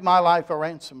 and to give my life a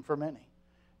ransom for many.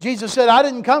 Jesus said, I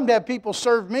didn't come to have people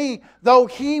serve me, though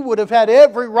He would have had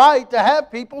every right to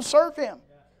have people serve Him.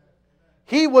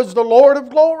 He was the Lord of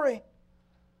glory.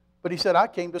 But He said, I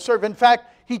came to serve. In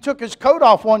fact, He took His coat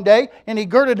off one day, and He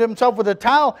girded Himself with a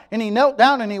towel, and He knelt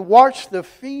down and He washed the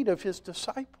feet of His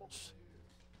disciples.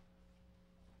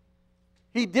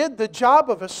 He did the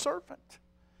job of a servant.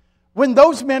 When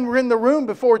those men were in the room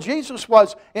before Jesus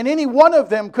was, and any one of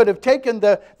them could have taken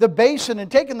the basin and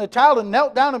taken the towel and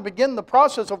knelt down and begun the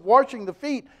process of washing the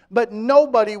feet, but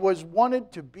nobody was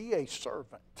wanted to be a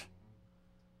servant.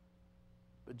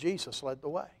 But Jesus led the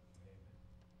way.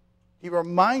 He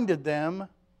reminded them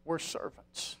we're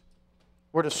servants.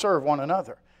 We're to serve one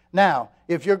another. Now,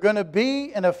 if you're going to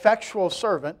be an effectual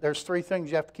servant, there's three things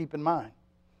you have to keep in mind.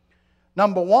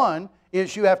 Number one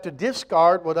is you have to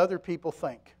discard what other people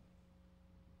think.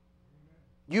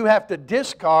 You have to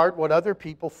discard what other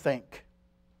people think.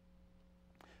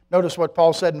 Notice what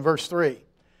Paul said in verse 3.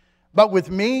 But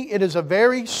with me it is a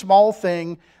very small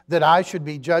thing that I should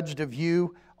be judged of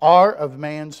you or of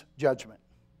man's judgment.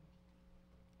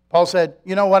 Paul said,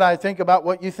 you know what I think about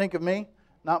what you think of me?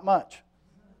 Not much.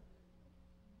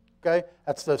 Okay?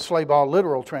 That's the Slabaugh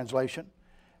literal translation.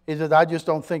 He said, I just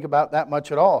don't think about that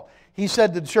much at all. He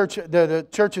said to the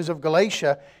churches of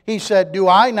Galatia, he said, do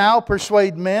I now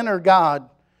persuade men or God?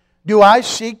 Do I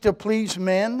seek to please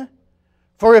men?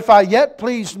 For if I yet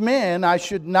pleased men, I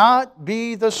should not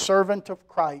be the servant of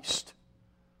Christ.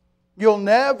 You'll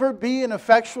never be an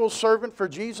effectual servant for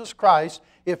Jesus Christ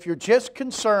if you're just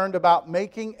concerned about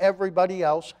making everybody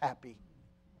else happy.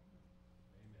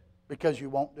 Because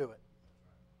you won't do it.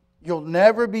 You'll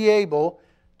never be able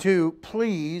to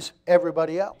please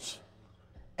everybody else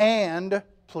and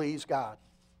please God.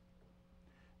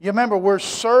 You remember, we're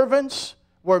servants.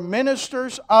 We're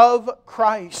ministers of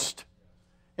Christ.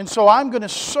 And so I'm going to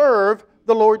serve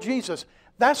the Lord Jesus.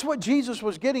 That's what Jesus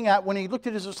was getting at when He looked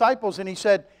at His disciples and He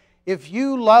said, if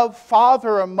you love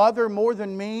father or mother more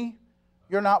than me,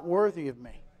 you're not worthy of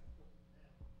me.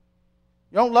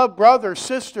 You don't love brother,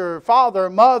 sister, father,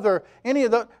 mother, any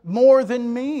of that more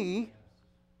than me.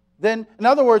 Then, in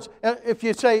other words, if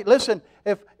you say, listen,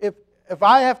 if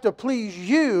I have to please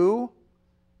you,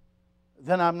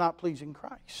 then I'm not pleasing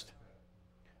Christ.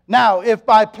 Now, if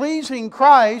by pleasing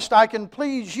Christ I can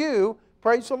please you,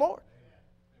 praise the Lord.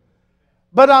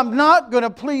 But I'm not going to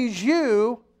please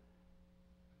you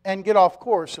and get off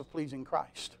course of pleasing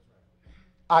Christ.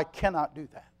 I cannot do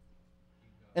that.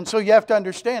 And so you have to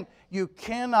understand, you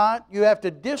have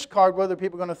to discard what other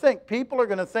people are going to think. People are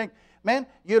going to think, man,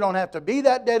 you don't have to be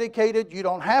that dedicated. You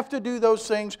don't have to do those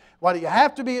things. Why do you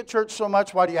have to be at church so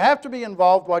much? Why do you have to be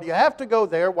involved? Why do you have to go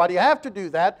there? Why do you have to do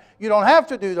that? You don't have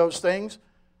to do those things.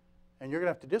 And you're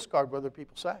going to have to discard what other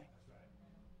people say.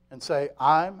 And say,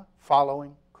 I'm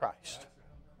following Christ.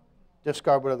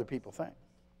 Discard what other people think.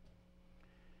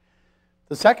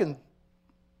 The second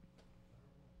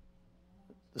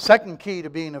key to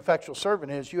being an effectual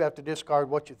servant is you have to discard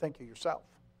what you think of yourself.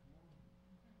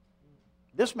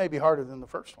 This may be harder than the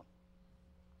first one.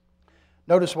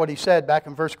 Notice what he said back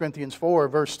in 1 Corinthians 4,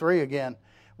 verse 3 again.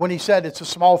 When he said, it's a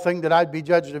small thing that I'd be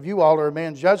judged of you all or a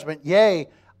man's judgment. Yea,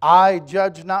 I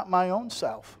judge not my own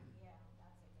self.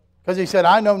 Because he said,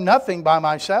 I know nothing by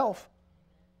myself.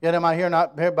 Yet am I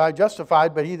hereby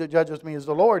justified, but he that judges me is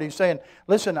the Lord. He's saying,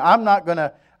 listen, I'm not going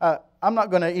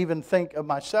to even think of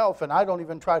myself, and I don't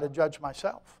even try to judge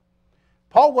myself.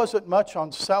 Paul wasn't much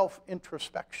on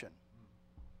self-introspection.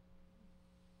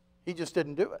 He just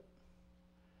didn't do it.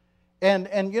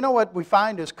 And you know what we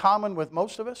find is common with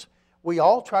most of us? We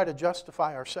all try to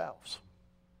justify ourselves.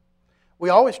 We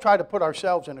always try to put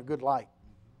ourselves in a good light.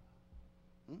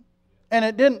 And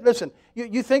it didn't, listen,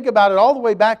 you think about it all the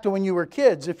way back to when you were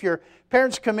kids. If your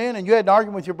parents come in and you had an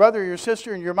argument with your brother or your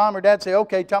sister and your mom or dad say,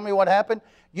 okay, tell me what happened,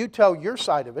 you tell your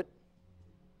side of it.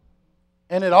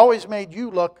 And it always made you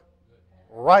look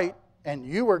right and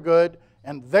you were good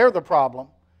and they're the problem.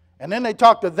 And then they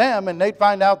talk to them and they'd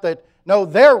find out that, no,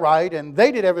 they're right and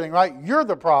they did everything right, you're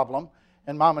the problem.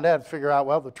 And mom and dad figure out,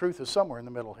 well, the truth is somewhere in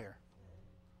the middle here.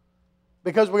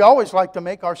 Because we always like to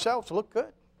make ourselves look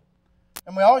good.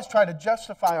 And we always try to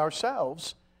justify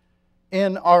ourselves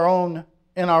in our own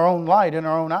light, in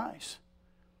our own eyes.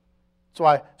 That's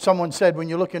why someone said when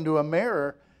you look into a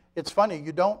mirror, it's funny,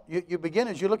 you begin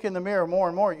as you look in the mirror more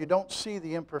and more, you don't see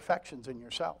the imperfections in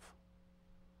yourself.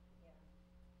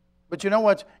 But you know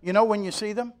what? You know when you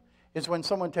see them? Is when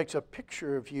someone takes a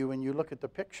picture of you and you look at the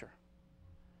picture.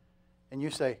 And you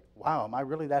say, wow, am I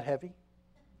really that heavy?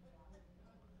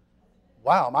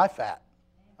 Wow, am I fat?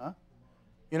 Huh?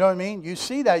 You know what I mean? You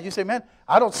see that. You say, man,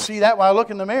 I don't see that when I look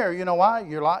in the mirror. You know why?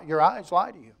 Your eyes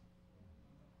lie to you.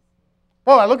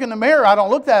 Boy, I look in the mirror, I don't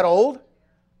look that old.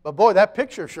 But boy, that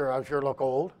picture I sure look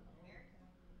old.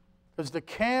 Because the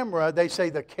camera, they say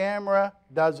the camera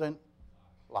doesn't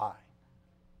lie.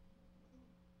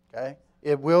 Okay?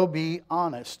 It will be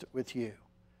honest with you.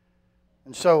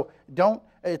 And so,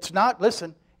 it's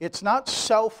not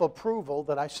self-approval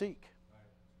that I seek.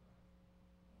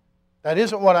 That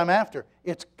isn't what I'm after.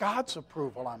 It's God's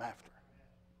approval I'm after.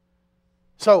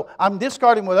 So I'm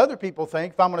discarding what other people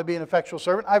think if I'm going to be an effectual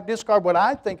servant. I've discarded what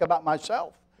I think about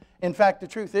myself. In fact, the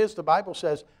truth is, the Bible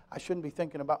says I shouldn't be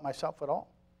thinking about myself at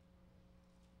all.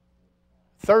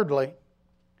 Thirdly,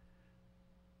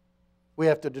 we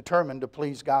have to determine to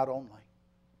please God only.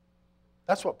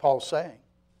 That's what Paul's saying.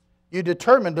 You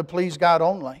determine to please God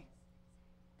only.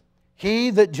 He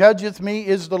that judgeth me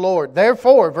is the Lord.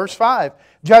 Therefore, verse 5,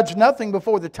 judge nothing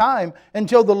before the time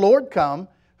until the Lord come,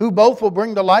 who both will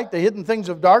bring to light the hidden things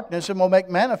of darkness and will make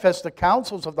manifest the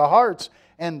counsels of the hearts,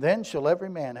 and then shall every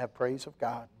man have praise of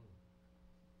God.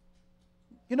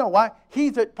 You know why?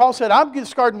 Paul said, I'm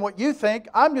discarding what you think,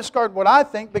 I'm discarding what I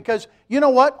think, because you know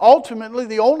what? Ultimately,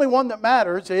 the only one that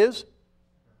matters is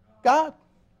God.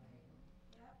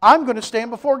 I'm going to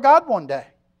stand before God one day.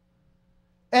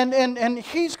 And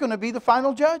He's going to be the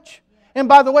final judge. And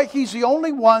by the way, He's the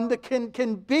only one that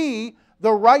can be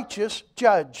the righteous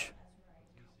judge.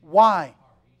 Why?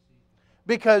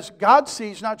 Because God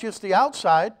sees not just the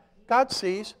outside, God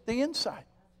sees the inside.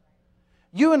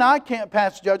 You and I can't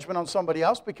pass judgment on somebody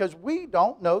else because we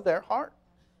don't know their heart.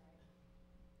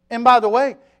 And by the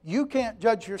way, you can't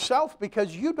judge yourself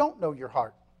because you don't know your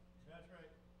heart.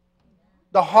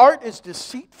 The heart is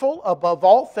deceitful above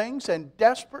all things and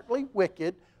desperately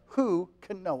wicked. Who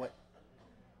can know it?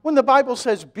 When the Bible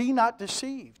says, be not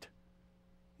deceived,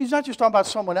 He's not just talking about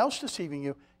someone else deceiving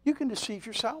you. You can deceive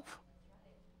yourself.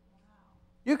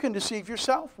 You can deceive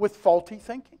yourself with faulty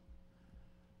thinking.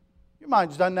 Your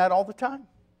mind's done that all the time.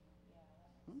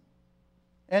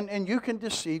 And you can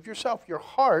deceive yourself. Your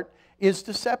heart is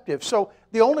deceptive. So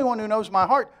the only one who knows my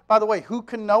heart, by the way, who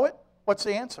can know it? What's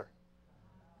the answer?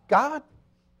 God.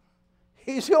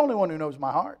 He's the only one who knows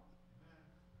my heart.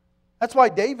 That's why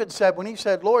David said, when he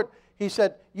said, Lord, he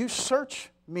said, you search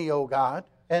me, O God,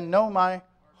 and know my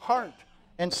heart,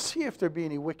 and see if there be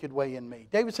any wicked way in me.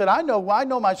 David said, I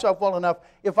know myself well enough.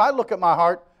 If I look at my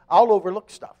heart, I'll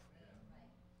overlook stuff.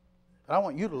 But I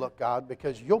want you to look, God,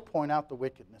 because you'll point out the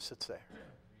wickedness that's there.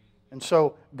 And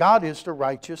so God is the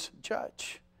righteous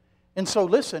judge. And so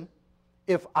listen,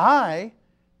 if I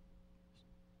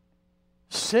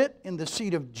sit in the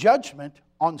seat of judgment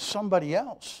on somebody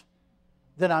else,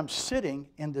 then I'm sitting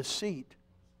in the seat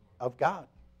of God.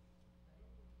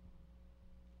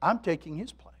 I'm taking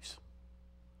His place.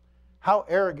 How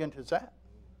arrogant is that?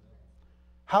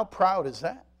 How proud is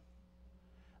that?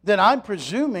 Then I'm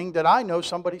presuming that I know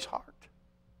somebody's heart.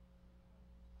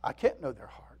 I can't know their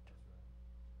heart.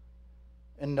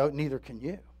 And neither can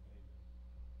you.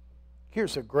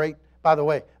 Here's a great, by the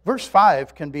way, verse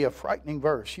 5 can be a frightening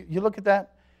verse. You look at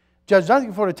that. Judge nothing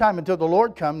before the time until the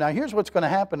Lord come. Now here's what's going to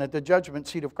happen at the judgment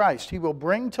seat of Christ. He will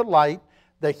bring to light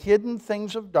the hidden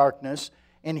things of darkness,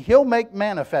 and He'll make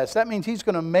manifest. That means He's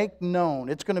going to make known.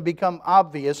 It's going to become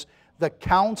obvious the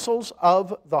counsels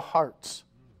of the hearts.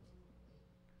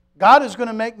 God is going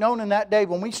to make known in that day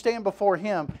when we stand before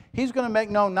Him. He's going to make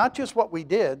known not just what we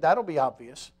did. That'll be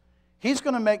obvious. He's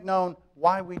going to make known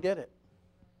why we did it.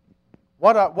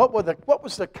 What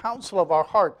was the counsel of our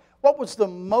heart? What was the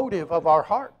motive of our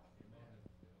heart?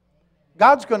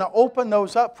 God's going to open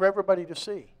those up for everybody to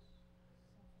see.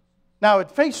 Now,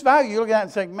 at face value, you look at it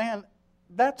and think, man,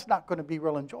 that's not going to be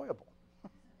real enjoyable.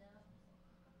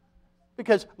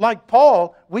 Because like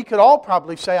Paul, we could all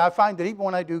probably say, I find that even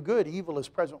when I do good, evil is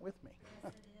present with me.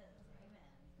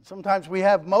 Sometimes we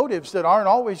have motives that aren't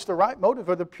always the right motive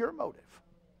or the pure motive.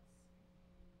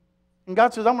 And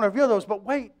God says, I'm going to reveal those. But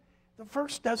wait, the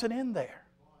verse doesn't end there.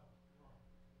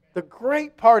 The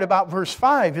great part about verse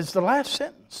 5 is the last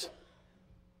sentence.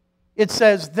 It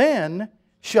says, then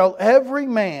shall every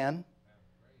man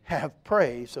have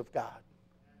praise of God.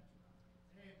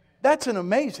 That's an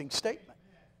amazing statement.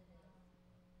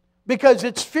 Because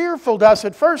it's fearful to us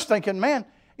at first, thinking, man,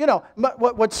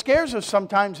 what scares us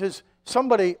sometimes is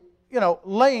somebody,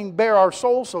 laying bare our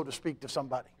soul, so to speak, to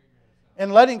somebody.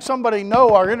 And letting somebody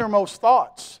know our innermost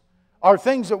thoughts, our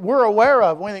things that we're aware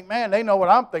of. We think, man, they know what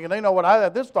I'm thinking. They know what I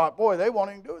had this thought. Boy, they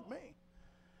won't even do with me.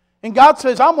 And God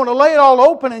says, I'm going to lay it all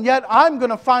open, and yet I'm going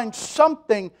to find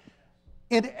something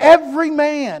in every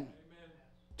man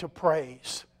to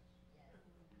praise.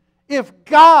 If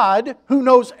God, who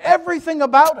knows everything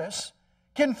about us,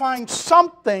 can find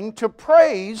something to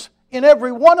praise in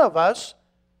every one of us,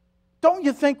 don't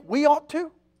you think we ought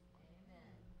to?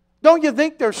 Don't you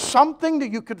think there's something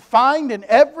that you could find in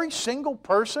every single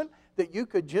person that you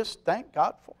could just thank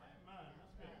God for?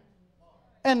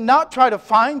 And not try to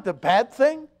find the bad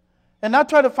thing? And not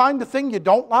try to find the thing you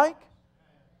don't like?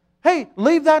 Hey,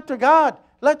 leave that to God.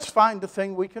 Let's find the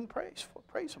thing we can praise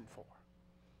Him for.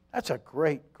 That's a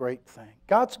great, great thing.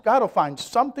 God will find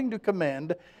something to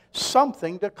commend,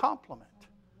 something to compliment.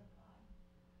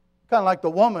 Kind of like the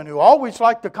woman who always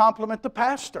liked to compliment the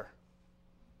pastor.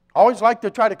 Always liked to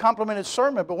try to compliment his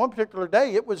sermon, but one particular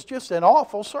day it was just an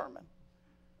awful sermon.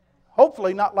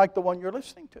 Hopefully not like the one you're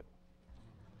listening to.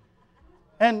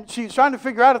 And she's trying to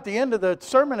figure out at the end of the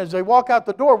sermon as they walk out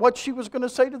the door what she was going to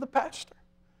say to the pastor.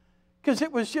 Because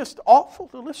it was just awful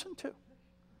to listen to.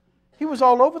 He was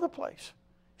all over the place.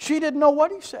 She didn't know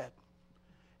what he said.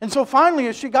 And so finally,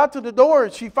 as she got to the door,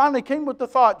 she finally came with the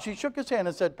thought. She shook his hand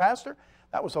and said, Pastor,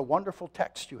 that was a wonderful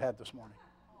text you had this morning.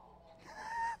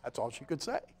 That's all she could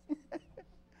say.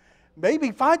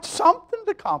 Maybe find something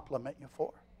to compliment you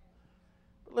for.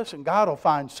 But listen, God will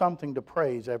find something to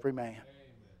praise every man.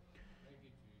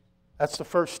 That's the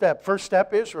first step. First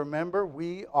step is, remember,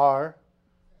 we are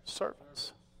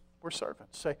servants. We're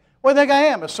servants. Say, what do you think I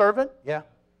am, a servant? Yeah.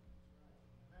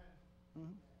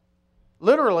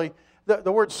 Literally,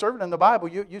 the word servant in the Bible,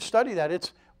 you study that.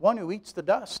 It's one who eats the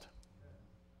dust.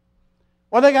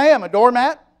 What do you think I am, a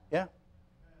doormat? Yeah.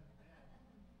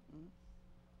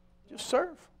 Just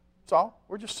serve. That's all.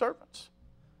 We're just servants.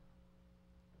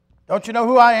 Don't you know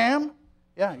who I am?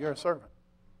 Yeah, you're a servant.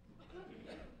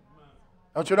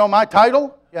 Don't you know my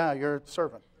title? Yeah, you're a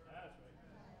servant.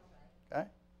 Okay?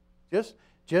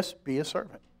 Just be a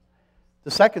servant.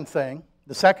 The second thing,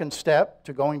 the second step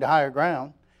to going to higher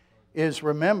ground is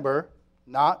remember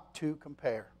not to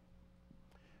compare.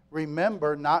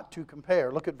 Remember not to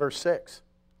compare. Look at verse 6.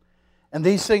 And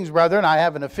these things, brethren, I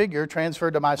have in a figure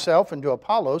transferred to myself and to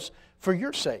Apollos for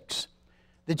your sakes,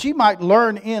 that ye might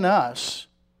learn in us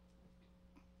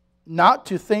not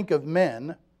to think of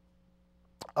men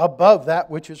above that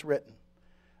which is written,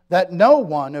 that no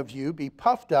one of you be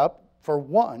puffed up for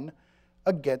one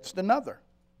against another.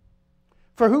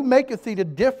 For who maketh thee to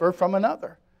differ from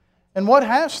another? And what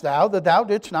hast thou that thou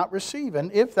didst not receive?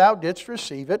 And if thou didst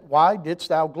receive it, why didst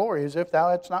thou glory as if thou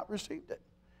hadst not received it?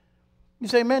 You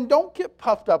say, man, don't get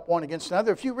puffed up one against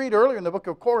another. If you read earlier in the book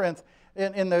of Corinth,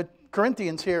 in the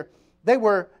Corinthians here, they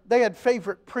had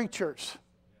favorite preachers.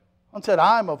 One said,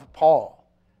 I'm of Paul.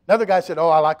 Another guy said, oh,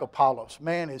 I like Apollos.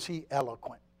 Man, is he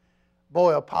eloquent.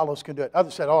 Boy, Apollos can do it.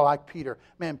 Others said, oh, I like Peter.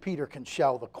 Man, Peter can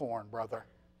shell the corn, brother.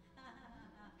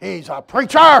 He's a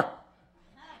preacher.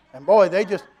 And boy,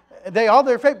 they all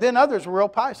their favorite. Then others were real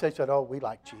pious. They said, oh, we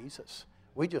like Jesus.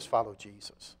 We just follow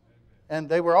Jesus. And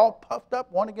they were all puffed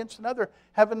up one against another,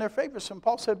 having their favorites. And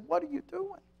Paul said, what are you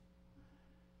doing?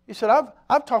 He said,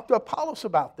 I've talked to Apollos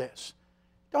about this.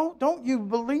 Don't you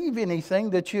believe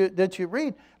anything that you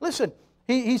read. Listen,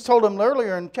 he's told them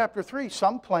earlier in chapter 3,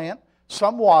 some plant,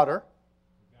 some water,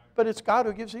 but it's God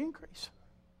who gives the increase.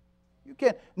 You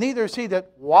can't. Neither is he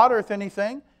that watereth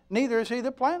anything, neither is he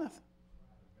that planteth.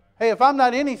 Hey, if I'm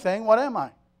not anything, what am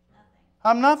I?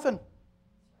 I'm nothing.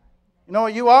 You know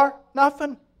what you are?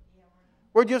 Nothing.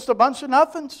 We're just a bunch of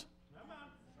nothings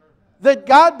that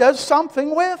God does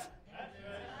something with.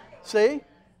 See?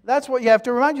 That's what you have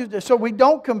to remind you. So we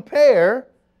don't compare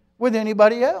with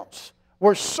anybody else.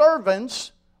 We're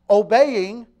servants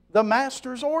obeying the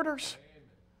master's orders.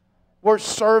 We're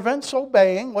servants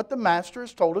obeying what the master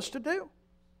has told us to do.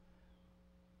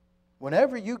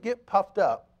 Whenever you get puffed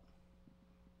up,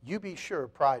 you be sure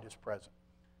pride is present.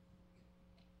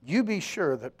 You be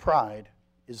sure that pride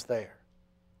is there.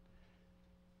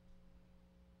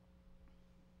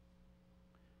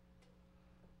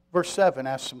 Verse 7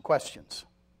 asks some questions.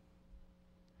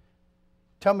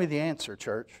 Tell me the answer,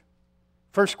 church.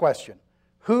 First question.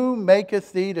 Who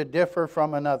maketh thee to differ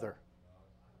from another?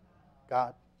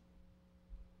 God.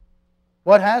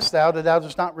 What hast thou that thou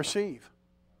dost not receive?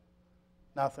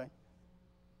 Nothing.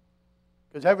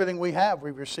 Because everything we have,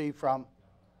 we've received from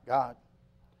God.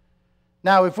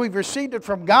 Now, if we've received it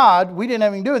from God, we didn't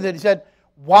have anything to do with it. He said,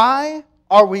 why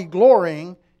are we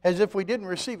glorying as if we didn't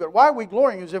receive it? Why are we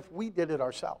glorying as if we did it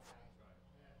ourselves?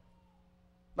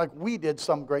 Like we did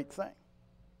some great thing.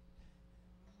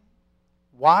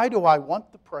 Why do I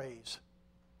want the praise?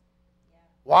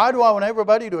 Why do I want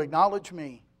everybody to acknowledge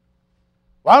me?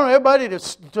 Why do I want everybody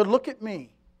to look at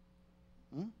me?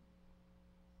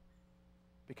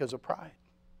 Because of pride.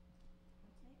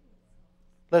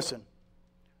 Listen,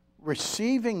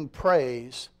 receiving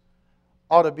praise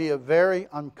ought to be a very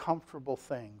uncomfortable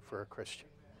thing for a Christian.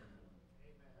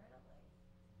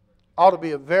 Ought to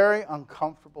be a very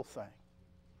uncomfortable thing.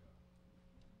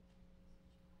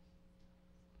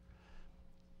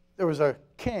 There was a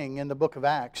king in the book of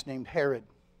Acts named Herod.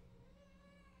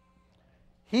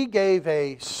 He gave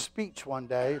a speech one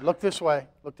day. Look this way.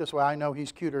 Look this way. I know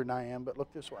he's cuter than I am, but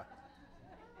look this way.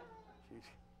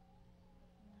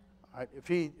 All right,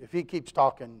 if he keeps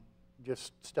talking,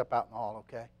 just step out in the hall,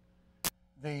 okay?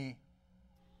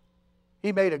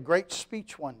 He made a great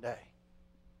speech one day.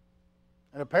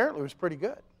 And apparently it was pretty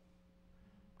good.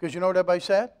 Because you know what everybody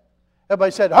said?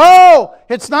 Everybody said, oh,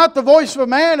 it's not the voice of a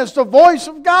man, it's the voice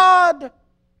of God.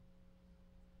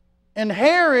 And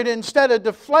Herod, instead of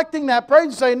deflecting that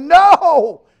praise, say,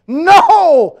 no,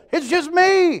 it's just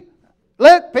me.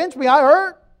 Pinch me, I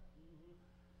hurt.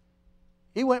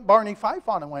 He went Barney Fife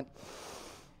on and went,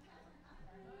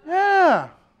 yeah,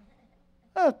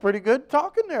 that was pretty good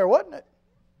talking there, wasn't it?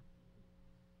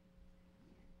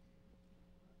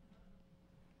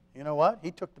 You know what?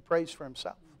 He took the praise for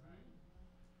himself.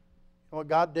 You know what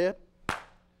God did?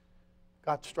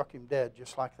 God struck him dead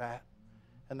just like that.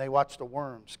 And they watched the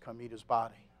worms come eat his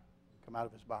body, come out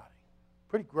of his body.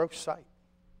 Pretty gross sight.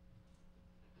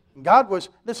 And God was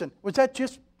that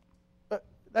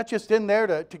just in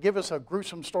there to give us a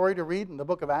gruesome story to read in the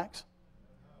book of Acts?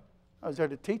 I was there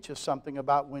to teach us something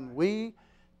about when we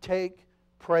take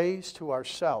praise to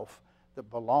ourselves that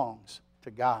belongs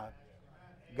to God.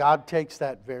 God takes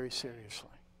that very seriously.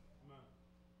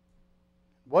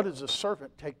 What does a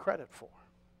servant take credit for?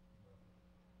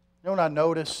 You know what I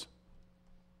notice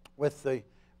with the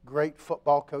great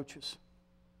football coaches?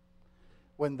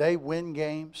 When they win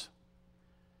games,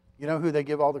 you know who they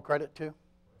give all the credit to?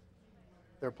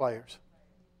 Their players.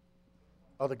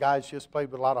 Oh, the guys just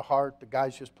played with a lot of heart. The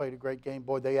guys just played a great game.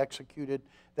 Boy, they executed.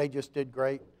 They just did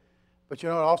great. But you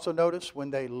know what I also notice? When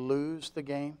they lose the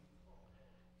game,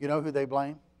 you know who they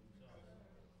blame?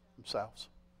 Themselves.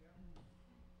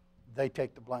 They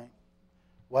take the blame.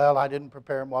 Well, I didn't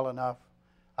prepare them well enough.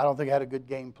 I don't think I had a good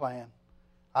game plan.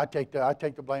 I take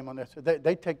the blame on this.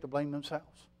 They take the blame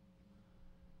themselves.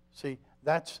 See,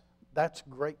 that's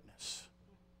greatness.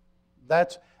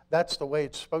 That's the way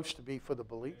it's supposed to be for the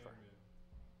believer.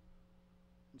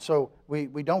 So we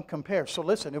don't compare. So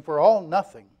listen, if we're all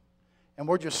nothing and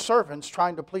we're just servants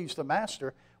trying to please the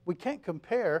master, we can't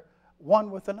compare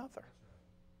one with another.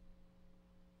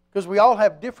 Because we all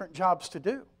have different jobs to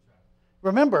do.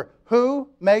 Remember, who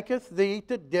maketh thee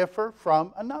to differ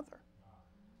from another?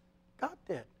 God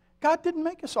did. God didn't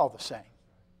make us all the same.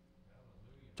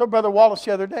 I told Brother Wallace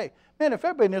the other day, man, if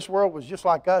everybody in this world was just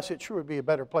like us, it sure would be a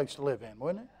better place to live in,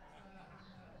 wouldn't it?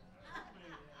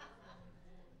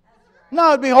 No,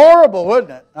 it'd be horrible,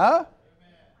 wouldn't it? Huh?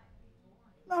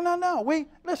 No.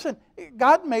 Listen,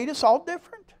 God made us all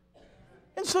different.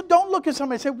 And so don't look at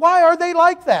somebody and say, why are they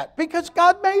like that? Because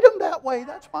God made them that way.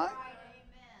 That's fine.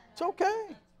 It's okay.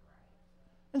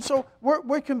 And so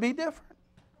we can be different.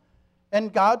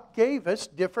 And God gave us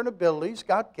different abilities.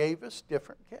 God gave us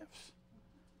different gifts.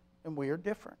 And we are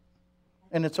different.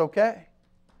 And it's okay.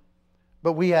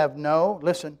 But we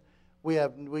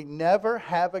never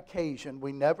have occasion,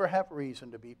 we never have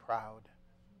reason to be proud.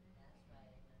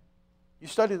 You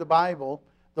study the Bible,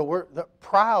 the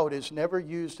proud is never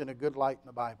used in a good light in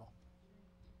the Bible.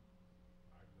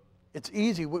 It's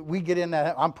easy. We get in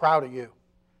that, I'm proud of you.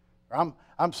 Or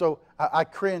I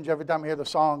cringe every time I hear the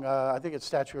song, I think it's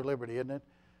Statue of Liberty, isn't it?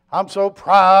 I'm so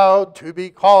proud to be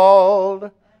called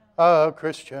a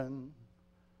Christian.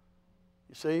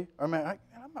 You see? I mean,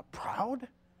 I'm not proud.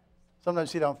 Sometimes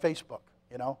you see that on Facebook,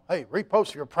 you know. Hey,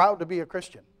 repost, you're proud to be a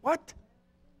Christian. What?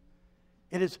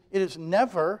 It is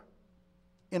never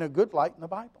in a good light in the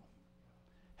Bible.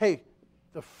 Hey,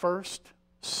 the first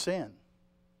sin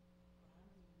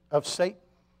of Satan,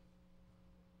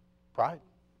 pride.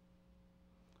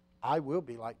 I will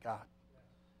be like God.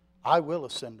 I will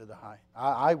ascend to the high.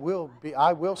 I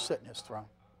will sit in His throne.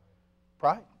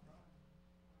 Pride.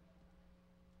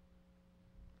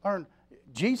 Learn,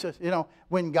 Jesus, you know,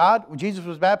 when Jesus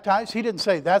was baptized, He didn't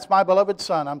say, "That's my beloved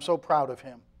Son, I'm so proud of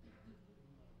Him."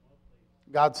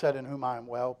 God said, "In whom I am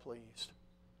well pleased."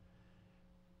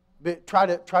 But try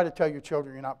to tell your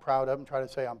children you're not proud of them. Try to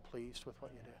say, "I'm pleased with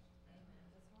what you did.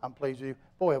 I'm pleased with you."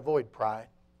 Boy, avoid pride.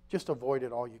 Just avoid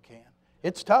it all you can.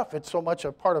 It's tough. It's so much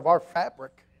a part of our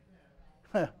fabric.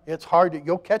 It's hard.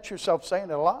 You'll catch yourself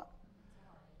saying it a lot.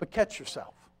 But catch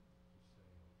yourself.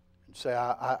 And say,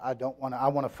 I don't want to. I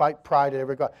want to fight pride at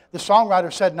every cost. The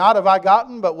songwriter said, "Not have I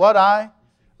gotten, but what I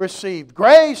received.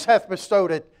 Grace hath bestowed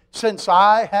it, since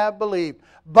I have believed.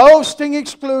 Boasting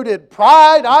excluded,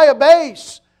 pride I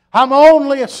abase. I'm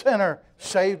only a sinner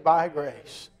saved by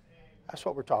grace." That's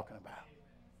what we're talking about.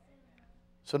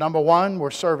 So number one, we're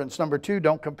servants. Number two,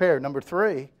 don't compare. Number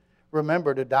three,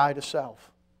 remember to die to self.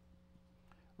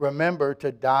 Remember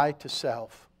to die to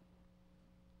self.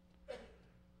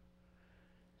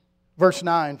 Verse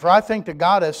 9, "For I think that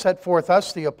God has set forth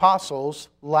us the apostles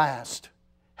last,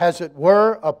 as it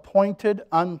were appointed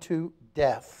unto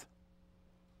death.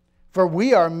 For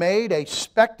we are made a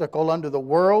spectacle unto the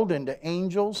world, and to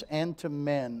angels, and to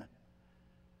men."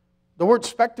 The word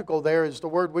spectacle there is the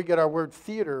word we get our word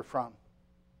theater from.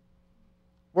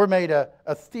 We're made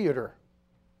a theater,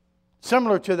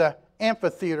 similar to the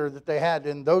amphitheater that they had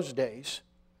in those days,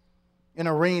 an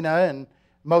arena, and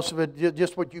most of it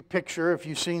just what you picture if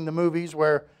you've seen the movies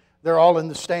where they're all in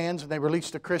the stands and they release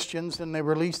the Christians and they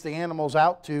release the animals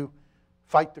out to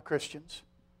fight the Christians.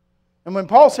 And when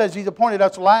Paul says He's appointed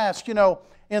us last, you know,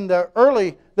 in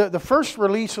the first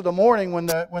release of the morning when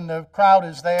the crowd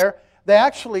is there, they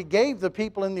actually gave the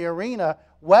people in the arena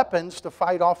weapons to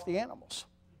fight off the animals.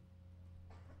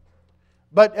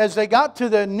 But as they got to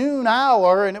the noon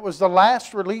hour and it was the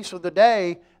last release of the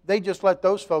day, they just let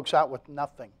those folks out with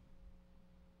nothing.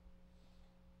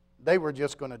 They were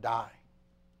just going to die.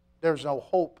 There's no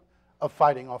hope of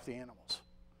fighting off the animals.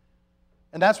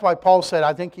 And that's why Paul said,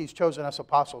 I think He's chosen us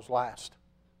apostles last.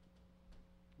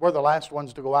 We're the last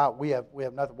ones to go out. We have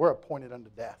nothing. We're appointed unto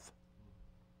death.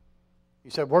 He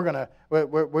said,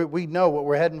 we know what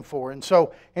we're heading for. And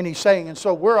He's saying, and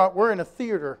so we're in a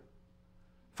theater.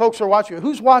 Folks are watching.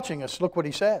 Who's watching us? Look what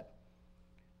He said.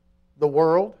 The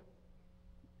world,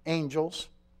 angels,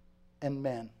 and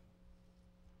men.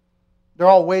 They're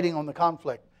all waiting on the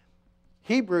conflict.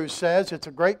 Hebrews says it's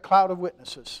a great cloud of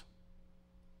witnesses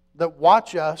that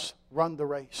watch us run the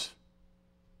race.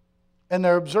 And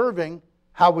they're observing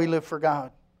how we live for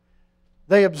God.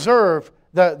 They observe,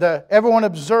 everyone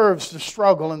observes the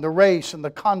struggle and the race and the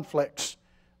conflicts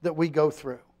that we go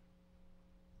through.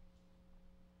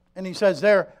 And he says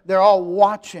they're all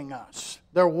watching us.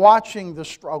 They're watching the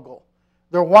struggle.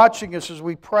 They're watching us as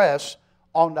we press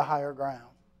on to higher ground.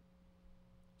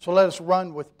 So let us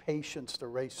run with patience the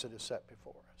race that is set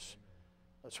before us.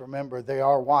 Let's remember they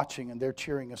are watching and they're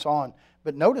cheering us on.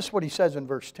 But notice what he says in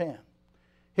verse 10.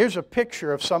 Here's a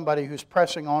picture of somebody who's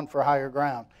pressing on for higher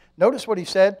ground. Notice what he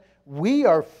said. We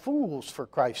are fools for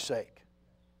Christ's sake.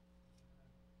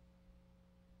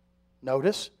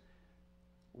 Notice.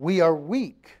 We are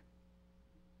weak.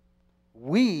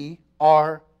 We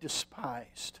are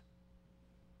despised.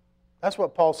 That's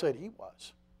what Paul said he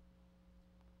was.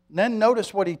 And then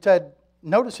notice what he said.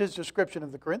 Notice his description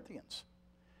of the Corinthians.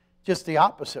 Just the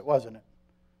opposite, wasn't it?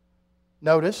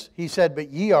 Notice, he said, but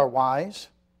ye are wise,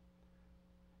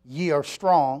 ye are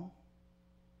strong,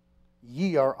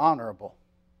 ye are honorable.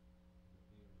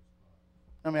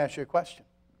 Let me ask you a question.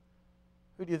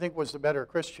 Who do you think was the better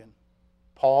Christian?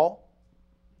 Paul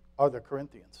or the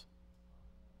Corinthians?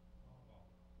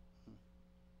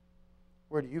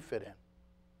 Where do you fit in?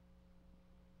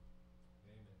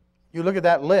 You look at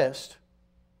that list.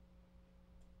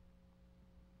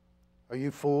 Are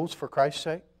you fools for Christ's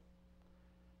sake?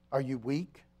 Are you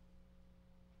weak?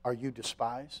 Are you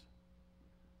despised?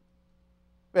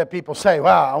 We have people say,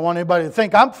 well, I don't want anybody to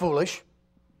think I'm foolish.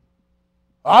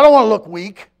 I don't want to look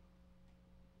weak.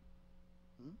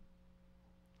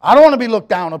 I don't want to be looked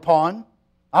down upon.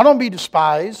 I don't want to be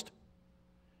despised.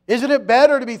 Isn't it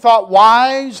better to be thought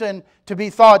wise and to be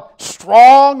thought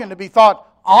strong and to be thought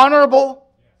honorable?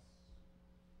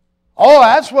 Oh,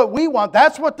 that's what we want.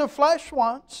 That's what the flesh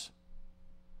wants.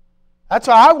 That's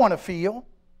how I want to feel.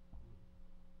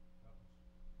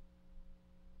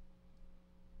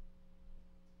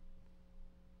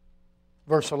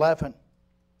 Verse 11.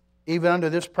 Even unto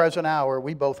this present hour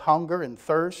we both hunger and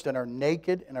thirst and are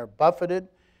naked and are buffeted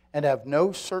and have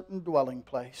no certain dwelling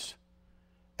place.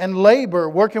 And labor,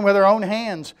 working with our own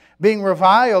hands. Being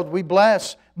reviled, we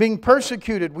bless. Being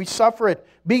persecuted, we suffer it.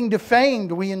 Being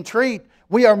defamed, we entreat.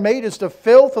 We are made as the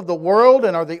filth of the world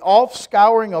and are the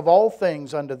offscouring of all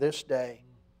things unto this day.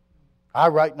 I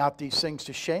write not these things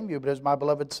to shame you, but as my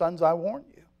beloved sons I warn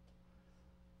you.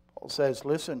 Paul says,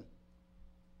 listen,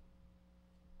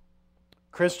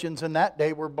 Christians in that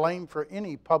day were blamed for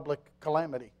any public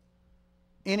calamity.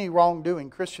 Any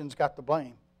wrongdoing, Christians got the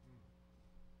blame.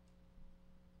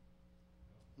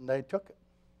 And they took it.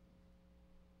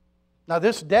 Now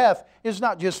this death is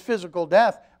not just physical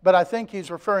death, but I think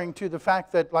he's referring to the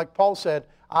fact that, like Paul said,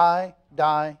 I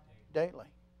die daily.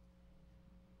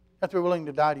 You have to be willing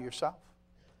to die to yourself.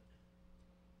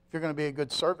 If you're going to be a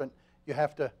good servant, you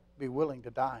have to be willing to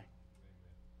die.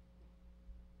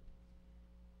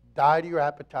 Die to your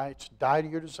appetites, die to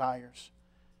your desires,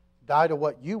 die to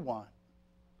what you want,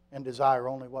 and desire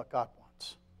only what God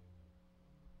wants.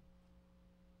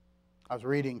 I was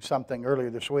reading something earlier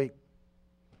this week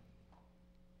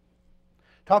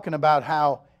talking about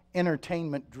how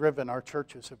entertainment-driven our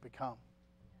churches have become.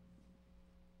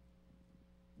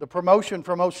 The promotion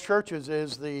for most churches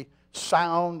is the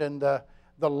sound and the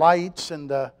lights and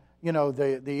the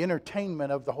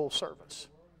entertainment of the whole service.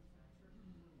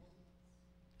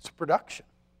 It's production.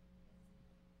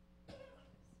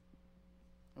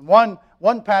 And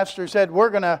one pastor said, we're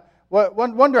going to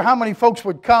wonder how many folks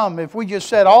would come if we just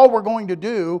said all we're going to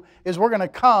do is we're going to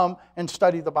come and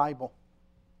study the Bible.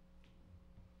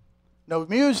 No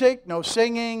music, no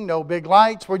singing, no big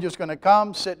lights. We're just going to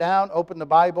come, sit down, open the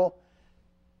Bible,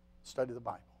 study the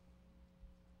Bible.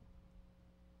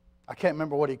 I can't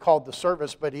remember what he called the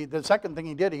service, but the second thing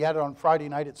he did, he had it on Friday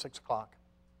night at 6 o'clock.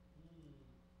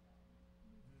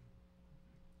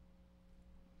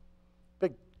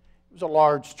 It was a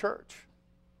large church.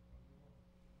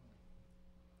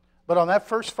 But on that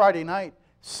first Friday night,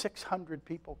 600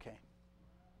 people came.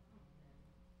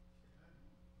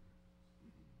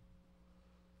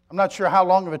 I'm not sure how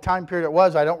long of a time period it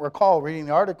was. I don't recall reading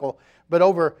the article. But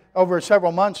over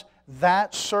several months,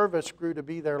 that service grew to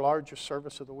be their largest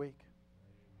service of the week,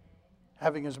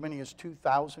 having as many as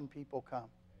 2,000 people come.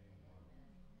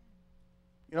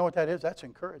 You know what that is? That's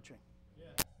encouraging.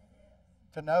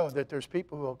 To know that there's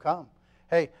people who will come.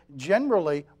 Hey,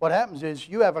 generally what happens is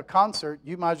you have a concert,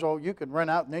 you could rent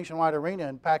out Nationwide Arena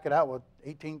and pack it out with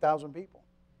 18,000 people.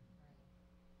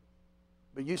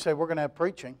 But you say we're going to have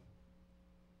preaching.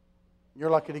 You're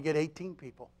lucky to get 18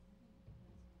 people.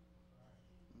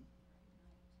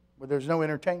 But there's no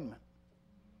entertainment.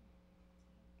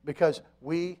 Because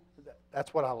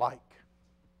that's what I like.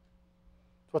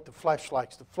 It's what the flesh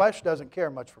likes. The flesh doesn't care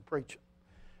much for preaching.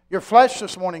 Your flesh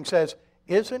this morning says,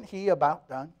 isn't he about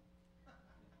done?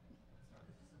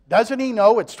 Doesn't he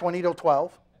know it's 20 till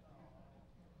 12?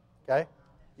 Okay?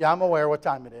 Yeah, I'm aware what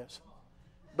time it is.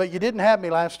 But you didn't have me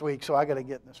last week, so I got to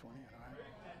get this one in. All right?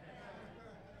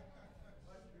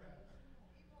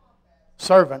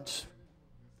 Servants,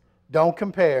 don't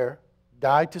compare,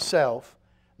 die to self.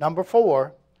 Number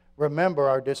 4, remember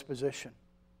our disposition.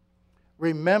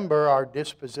 Remember our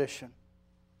disposition.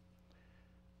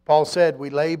 Paul said we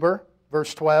labor,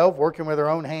 verse 12, working with our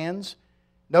own hands.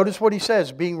 Notice what he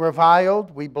says, being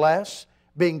reviled, we bless.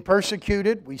 Being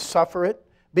persecuted, we suffer it.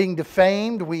 Being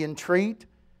defamed, we entreat.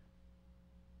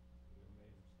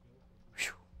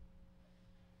 Whew.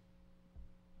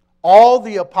 All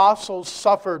the apostles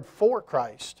suffered for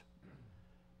Christ,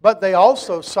 but they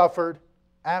also suffered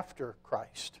after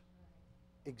Christ.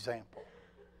 Example.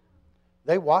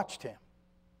 They watched him.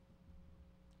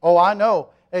 Oh, I know.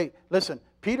 Hey, listen,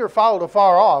 Peter followed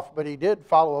afar off, but he did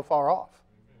follow afar off.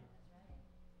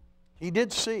 He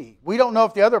did see. We don't know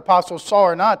if the other apostles saw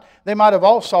or not. They might have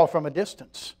all saw from a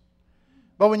distance.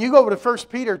 But when you go over to 1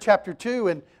 Peter chapter 2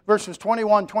 and verses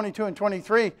 21, 22, and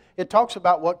 23, it talks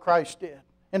about what Christ did.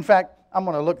 In fact, I'm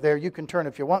going to look there. You can turn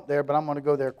if you want there, but I'm going to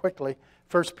go there quickly.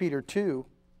 1 Peter 2,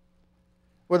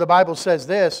 where the Bible says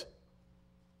this,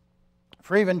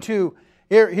 for even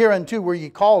hereunto were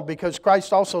ye called, because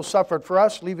Christ also suffered for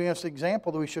us, leaving us the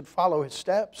example that we should follow his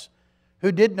steps,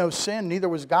 who did no sin, neither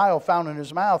was guile found in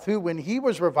his mouth, who, when he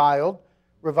was reviled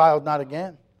not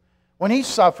again. When he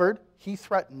suffered, he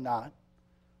threatened not,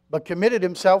 but committed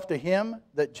himself to him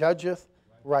that judgeth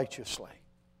righteously.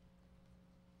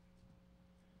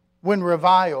 When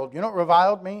reviled, you know what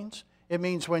reviled means? It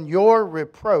means when you're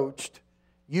reproached,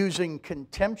 using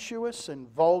contemptuous and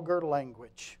vulgar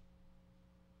language.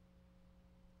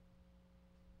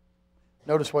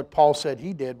 Notice what Paul said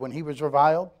he did when he was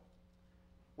reviled.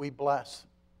 We bless.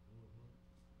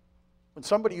 When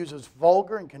somebody uses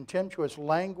vulgar and contemptuous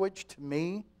language to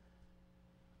me,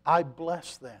 I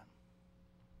bless them.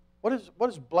 What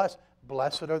is blessed?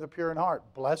 Blessed are the pure in heart.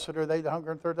 Blessed are they that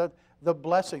hunger and thirst. The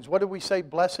blessings. What did we say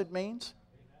blessed means?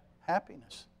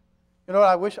 Happiness. You know what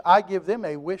I wish? I give them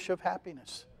a wish of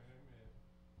happiness.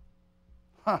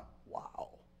 Huh, wow.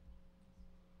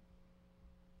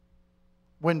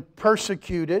 When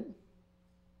persecuted,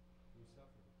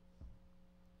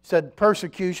 said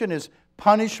persecution is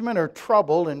punishment or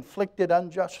trouble inflicted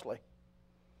unjustly.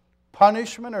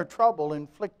 Punishment or trouble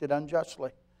inflicted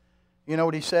unjustly. You know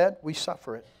what he said? We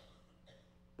suffer it.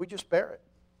 We just bear it.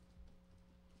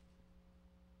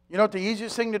 You know what the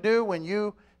easiest thing to do when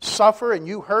you suffer and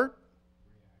you hurt?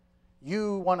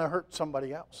 You want to hurt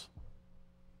somebody else.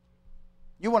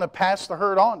 You want to pass the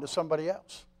hurt on to somebody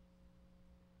else.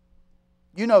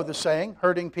 You know the saying,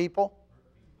 hurting people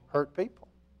hurt people.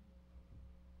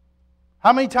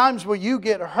 How many times will you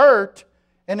get hurt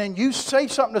and then you say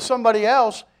something to somebody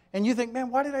else and you think, man,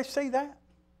 why did I say that?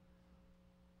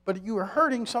 But you were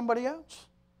hurting somebody else.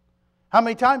 How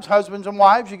many times, husbands and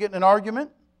wives, you get in an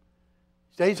argument?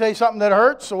 They say something that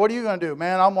hurts, so what are you going to do?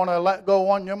 Man, I'm going to let go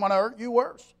on you. I'm going to hurt you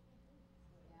worse.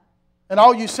 And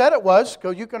all you said it was,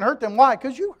 because you can hurt them. Why?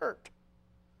 Because you hurt.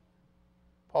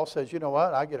 Paul says, you know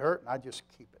what? I get hurt and I just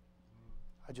keep it.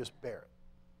 I just bear it.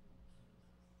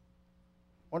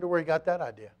 Wonder where he got that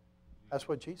idea. That's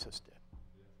what Jesus did.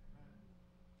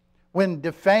 When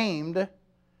defamed,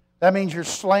 that means you're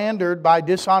slandered by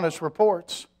dishonest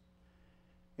reports.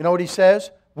 You know what he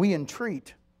says? We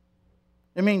entreat.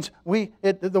 It means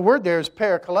the word there is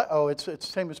parakaleo. It's the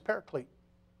same as paraclete.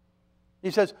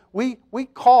 He says, we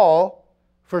call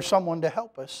for someone to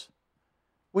help us.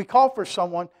 We call for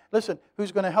someone, listen,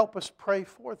 who's going to help us pray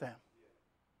for them.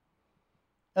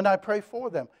 And I pray for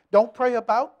them. Don't pray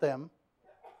about them.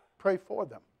 Pray for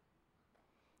them.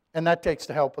 And that takes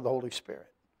the help of the Holy Spirit.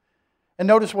 And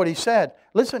notice what he said.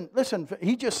 Listen,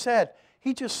 he just said,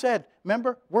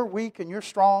 remember, we're weak and you're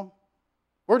strong.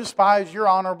 We're despised, you're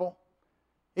honorable.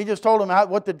 He just told them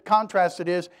what the contrast it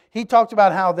is. He talked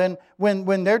about how then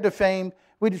when they're defamed,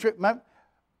 you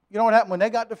know what happened when they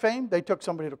got defamed? They took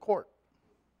somebody to court.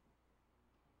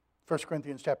 1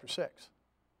 Corinthians chapter 6.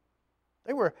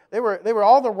 They were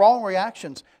all the wrong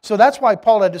reactions. So that's why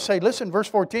Paul had to say, listen, verse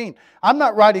 14, I'm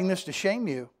not writing this to shame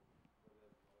you.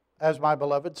 As my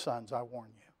beloved sons, I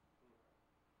warn you.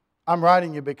 I'm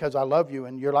writing you because I love you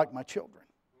and you're like my children.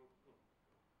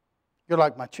 You're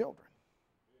like my children.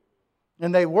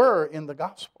 And they were in the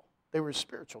gospel. They were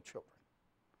spiritual children.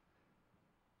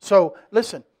 So,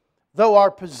 listen, though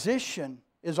our position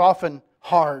is often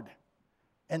hard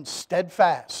and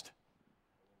steadfast,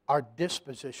 our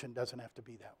disposition doesn't have to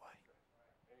be that way.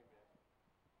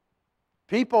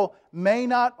 People may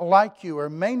not like you or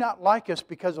may not like us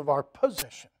because of our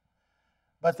position,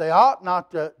 but they ought not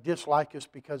to dislike us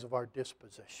because of our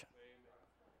disposition.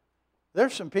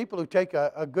 There's some people who take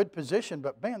a good position,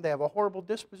 but man, they have a horrible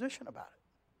disposition about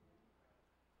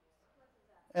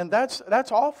it. And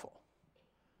that's awful.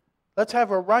 Let's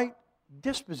have a right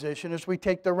disposition as we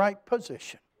take the right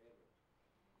position.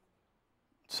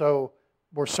 So,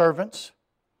 we're servants.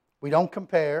 We don't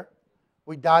compare.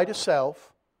 We die to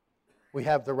self. We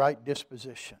have the right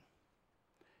disposition.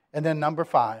 And then number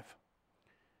 5,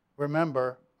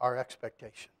 remember our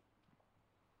expectation.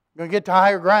 You're going to get to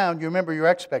higher ground, you remember your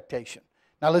expectation.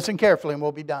 Now listen carefully and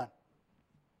we'll be done.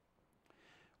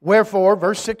 Wherefore,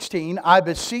 verse 16, I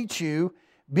beseech you,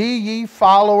 be ye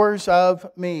followers of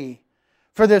me.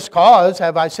 For this cause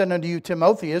have I sent unto you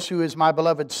Timotheus, who is my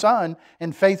beloved son,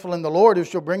 and faithful in the Lord, who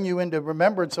shall bring you into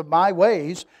remembrance of my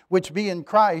ways, which be in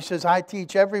Christ, as I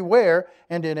teach everywhere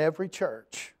and in every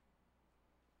church.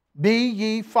 Be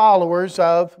ye followers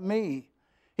of me.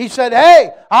 He said,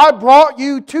 hey, I brought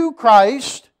you to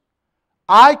Christ.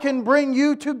 I can bring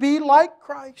you to be like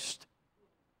Christ.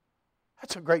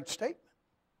 That's a great statement.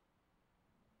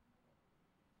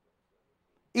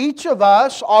 Each of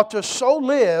us ought to so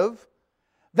live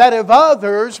that if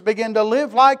others begin to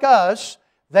live like us,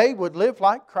 they would live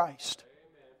like Christ.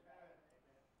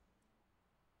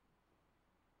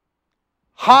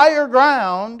 Higher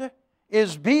ground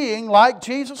is being like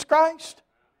Jesus Christ.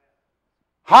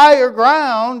 Higher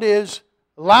ground is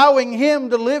allowing Him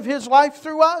to live His life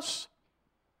through us.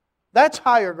 That's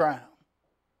higher ground.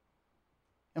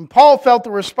 And Paul felt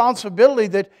the responsibility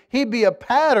that he be a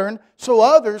pattern so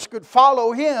others could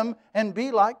follow him and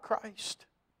be like Christ.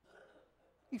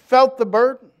 He felt the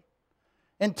burden.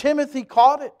 And Timothy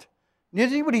caught it. You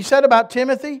see what he said about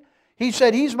Timothy? He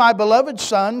said, he's my beloved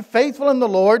son, faithful in the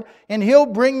Lord, and he'll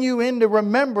bring you into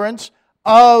remembrance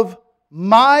of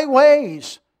my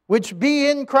ways, which be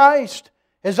in Christ,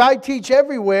 as I teach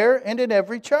everywhere and in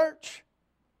every church.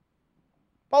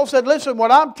 Paul said, listen,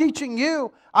 what I'm teaching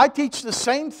you, I teach the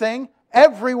same thing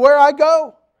everywhere I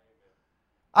go.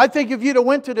 I think if you'd have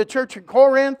went to the church in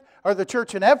Corinth, or the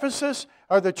church in Ephesus,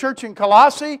 or the church in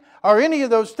Colossae, or any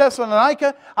of those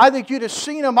Thessalonica, I think you'd have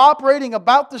seen them operating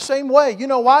about the same way. You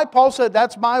know why? Paul said,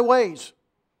 that's my ways.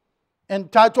 And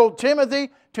I told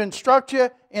Timothy to instruct you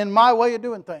in my way of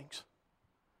doing things.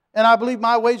 And I believe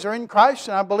my ways are in Christ,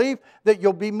 and I believe that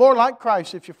you'll be more like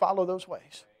Christ if you follow those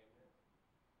ways.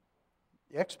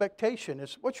 The expectation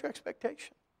is, what's your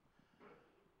expectation?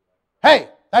 Hey,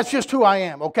 that's just who I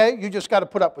am, okay? You just got to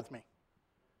put up with me.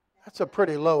 That's a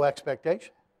pretty low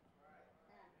expectation.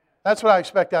 That's what I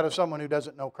expect out of someone who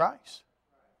doesn't know Christ.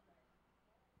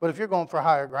 But if you're going for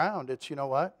higher ground, it's, you know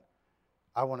what?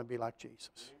 I want to be like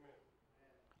Jesus.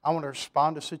 I want to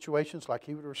respond to situations like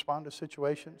He would respond to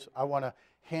situations. I want to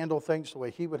handle things the way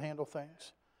He would handle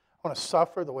things. I want to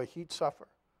suffer the way He'd suffer.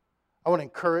 I want to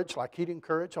encourage like He'd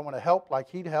encourage. I want to help like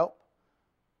He'd help.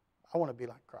 I want to be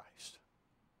like Christ.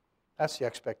 That's the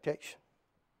expectation.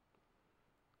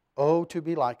 Oh, to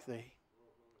be like Thee.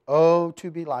 Oh, to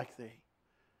be like Thee.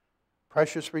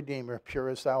 Precious Redeemer, pure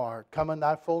as Thou art. Come in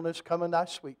Thy fullness, come in Thy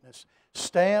sweetness.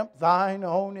 Stamp Thine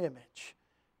own image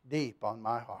deep on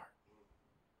my heart.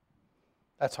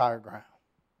 That's higher ground.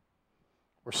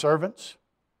 We're servants.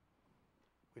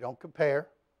 We don't compare.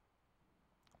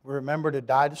 We remember to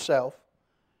die to self.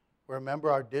 We remember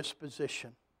our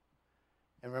disposition.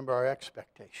 And remember our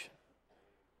expectation.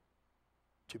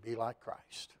 To be like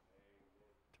Christ.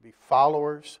 To be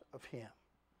followers of Him.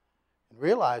 And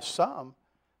realize some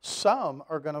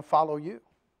are going to follow you.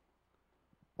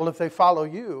 Well, if they follow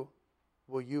you,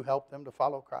 will you help them to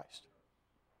follow Christ?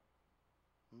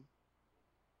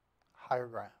 Higher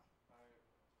ground.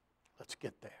 Let's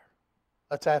get there.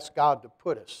 Let's ask God to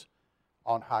put us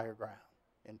on higher ground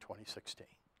in 2016.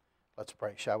 Let's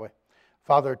pray, shall we?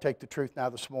 Father, take the truth now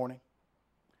this morning.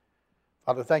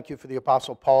 Father, thank you for the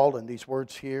Apostle Paul and these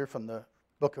words here from the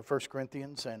book of 1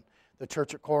 Corinthians and the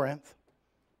church at Corinth.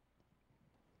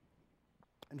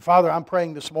 And Father, I'm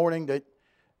praying this morning that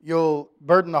you'll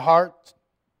burden the heart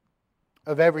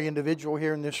of every individual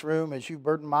here in this room as you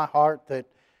burden my heart, that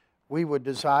we would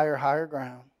desire higher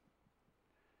ground.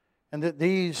 And that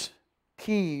these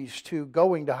keys to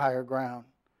going to higher ground,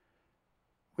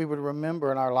 we would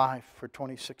remember in our life for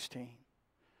 2016.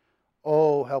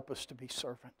 Oh, help us to be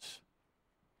servants.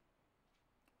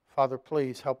 Father,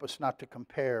 please help us not to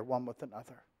compare one with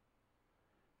another.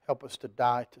 Help us to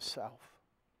die to self.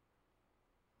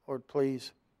 Lord,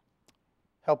 please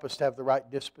help us to have the right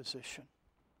disposition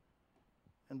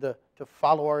and to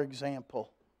follow our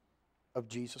example of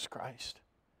Jesus Christ.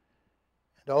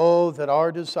 And oh, that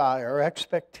our desire, our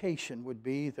expectation would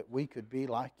be that we could be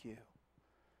like you.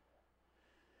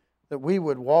 That we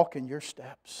would walk in your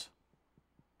steps.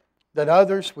 That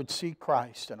others would see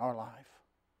Christ in our life.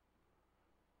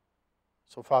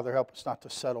 So, Father, help us not to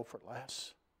settle for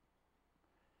less.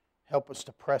 Help us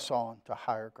to press on to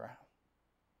higher ground.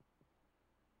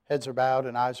 Heads are bowed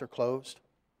and eyes are closed.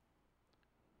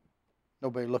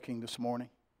 Nobody looking this morning.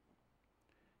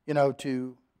 You know,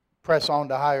 to press on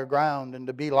to higher ground and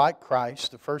to be like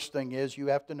Christ, the first thing is you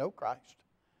have to know Christ.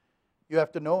 You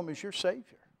have to know Him as your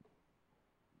Savior.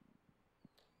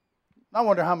 I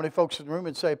wonder how many folks in the room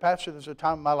would say, Pastor, there's a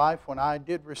time in my life when I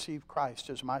did receive Christ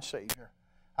as my Savior.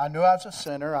 I knew I was a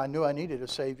sinner. I knew I needed a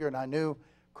Savior, and I knew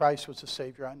Christ was the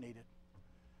Savior I needed.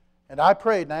 And I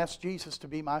prayed and asked Jesus to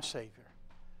be my Savior.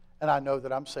 And I know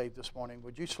that I'm saved this morning.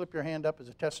 Would you slip your hand up as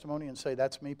a testimony and say,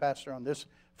 that's me, Pastor, on this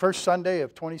first Sunday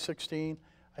of 2016.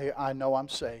 I know I'm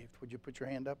saved. Would you put your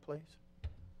hand up, please?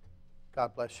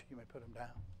 God bless you. You may put them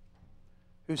down.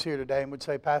 Who's here today and would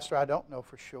say, Pastor, I don't know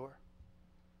for sure.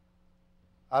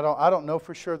 I don't know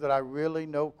for sure that I really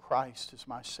know Christ as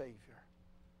my Savior.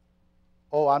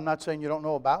 Oh, I'm not saying you don't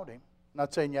know about Him. I'm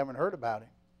not saying you haven't heard about Him.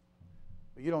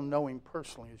 But you don't know Him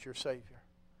personally as your Savior.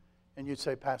 And you'd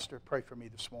say, Pastor, pray for me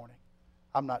this morning.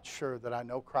 I'm not sure that I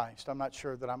know Christ. I'm not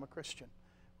sure that I'm a Christian.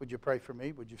 Would you pray for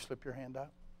me? Would you slip your hand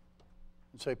up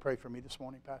and say, pray for me this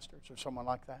morning, Pastor? Is there someone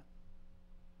like that?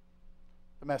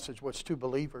 The message was to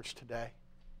believers today.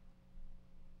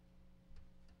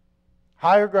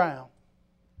 Higher ground.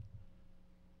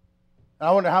 And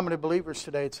I wonder how many believers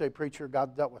today would say, Preacher,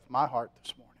 God dealt with my heart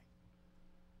this morning.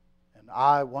 And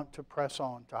I want to press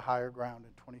on to higher ground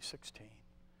in 2016.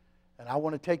 And I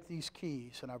want to take these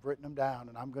keys, and I've written them down,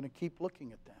 and I'm going to keep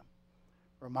looking at them.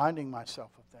 reminding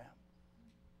myself of them,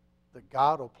 that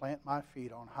God will plant my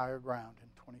feet on higher ground in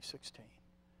 2016.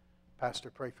 Pastor,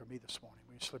 pray for me this morning.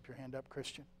 Will you slip your hand up,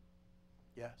 Christian?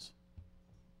 Yes.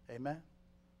 Amen.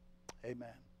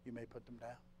 Amen. You may put them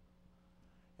down.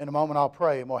 In a moment I'll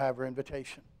pray and we'll have our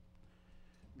invitation.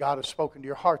 God has spoken to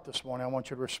your heart this morning. I want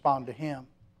you to respond to Him.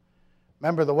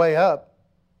 Remember, the way up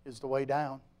is the way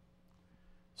down.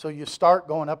 So you start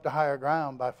going up to higher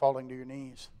ground by falling to your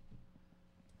knees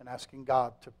and asking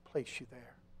God to place you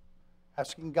there.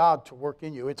 Asking God to work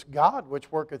in you. It's God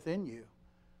which worketh in you,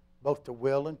 both to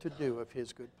will and to do of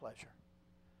His good pleasure.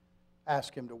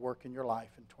 Ask Him to work in your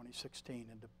life in 2016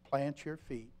 and to plant your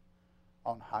feet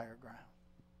on higher ground.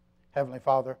 Heavenly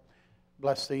Father,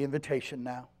 bless the invitation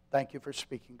now. Thank you for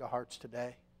speaking to hearts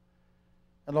today.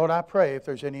 And Lord, I pray if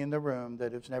there's any in the room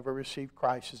that has never received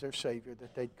Christ as their Savior,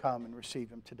 that they'd come and receive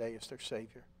Him today as their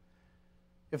Savior.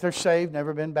 If they're saved,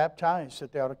 never been baptized,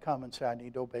 that they ought to come and say, I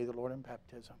need to obey the Lord in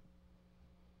baptism.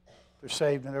 If they're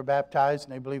saved and they're baptized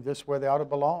and they believe this is where they ought to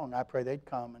belong, I pray they'd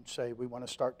come and say, we want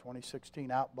to start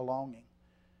 2016 out belonging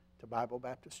to Bible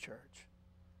Baptist Church.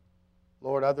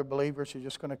 Lord, other believers are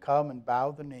just going to come and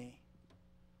bow the knee.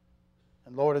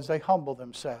 And Lord, as they humble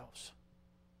themselves,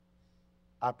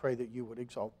 I pray that you would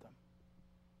exalt them.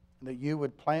 And that you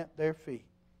would plant their feet,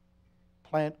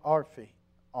 plant our feet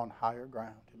on higher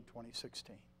ground in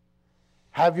 2016.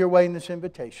 Have your way in this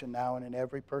invitation now and in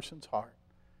every person's heart.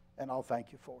 And I'll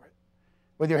thank you for it.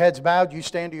 With your heads bowed, you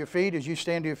stand to your feet. As you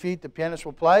stand to your feet, the pianist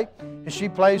will play. As she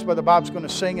plays, Brother Bob's going to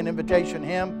sing an invitation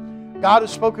hymn. God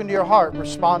has spoken to your heart.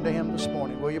 Respond to Him this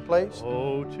morning. Will you please?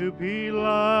 Oh, to be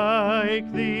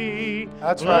like Thee,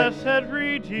 That's right. blessed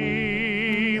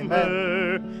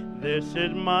Redeemer. Amen. This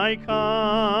is my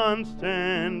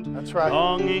constant That's right.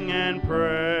 longing and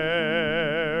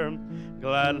prayer.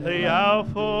 Gladly I'll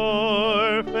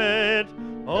forfeit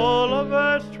all of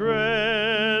Earth's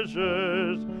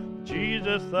treasures,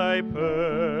 Jesus, Thy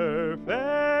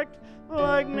perfect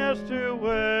likeness to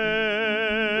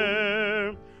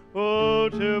wear. Oh,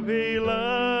 to be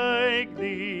like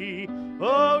Thee,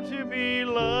 oh, to be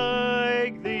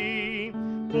like Thee,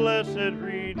 blessed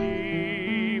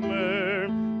Redeemer,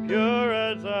 pure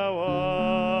as Thou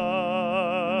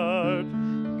art.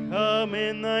 Come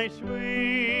in Thy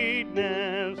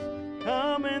sweetness,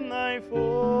 come in Thy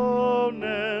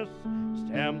fullness,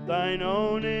 stamp Thine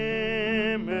own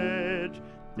image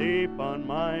deep on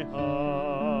my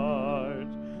heart.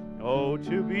 Oh,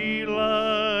 to be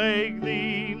like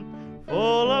Thee,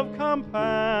 full of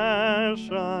compassion,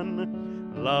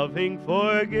 loving,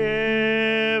 forgiving,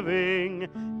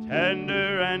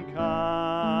 tender and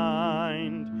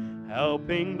kind,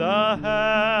 helping the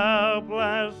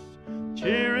helpless,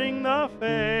 cheering the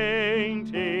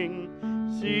fainting,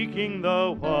 seeking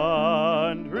the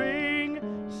wandering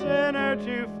sinner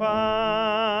to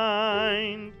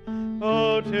find.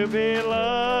 Oh, to be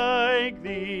like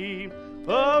Thee,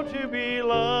 oh, to be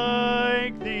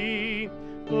like Thee,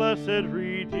 blessed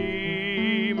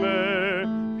Redeemer,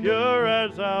 pure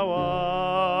as Thou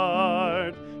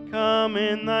art. Come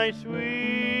in Thy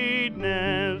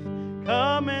sweetness,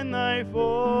 come in Thy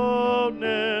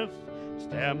fullness,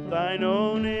 stamp Thine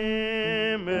own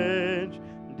image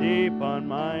deep on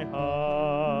my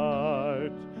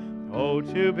heart. Oh,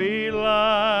 to be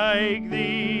like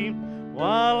Thee,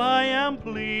 while I am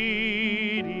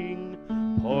pleading,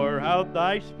 pour out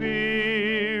Thy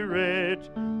Spirit,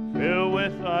 fill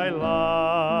with Thy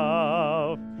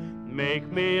love. Make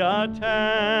me a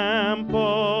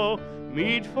temple,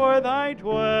 meet for Thy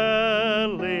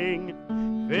dwelling,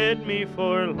 fit me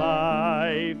for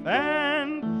life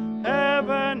and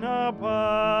heaven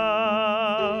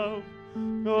above.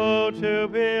 Oh, to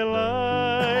be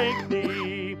like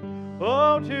Thee,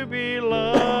 oh, to be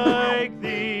like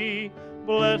Thee,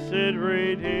 blessed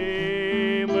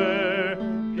Redeemer,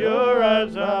 pure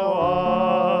as Thou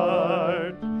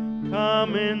art.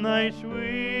 Come in Thy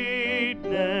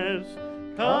sweetness,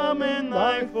 come in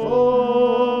Thy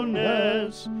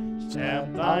fullness,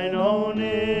 stamp Thine own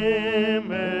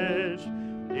image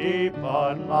deep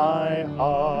on my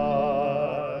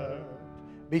heart.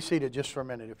 Be seated just for a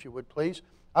minute, if you would, please.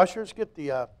 Ushers, get the,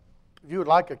 if you would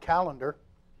like a calendar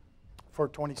for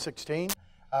 2016.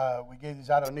 We gave these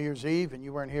out on New Year's Eve, and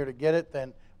you weren't here to get it,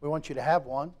 then we want you to have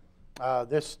one.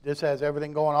 This has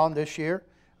everything going on this year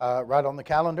right on the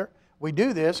calendar. We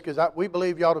do this because we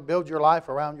believe you ought to build your life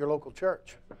around your local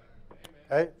church.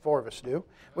 Okay? 4 of us do.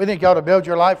 We think you ought to build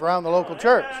your life around the local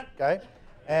church. Okay?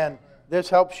 And this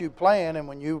helps you plan, and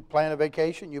when you plan a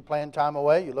vacation, you plan time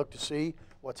away, you look to see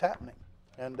what's happening.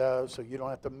 And so you don't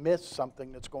have to miss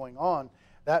something that's going on.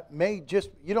 That may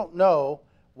just, you don't know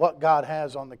what God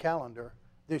has on the calendar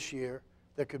this year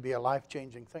that could be a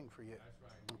life-changing thing for you.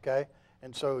 Okay?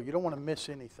 And so you don't want to miss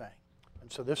anything. And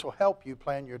so this will help you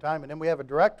plan your time. And then we have a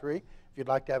directory. If you'd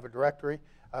like to have a directory,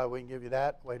 we can give you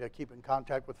that way to keep in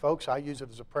contact with folks. I use it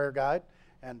as a prayer guide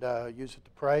and use it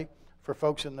to pray for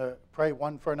folks pray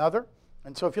one for another.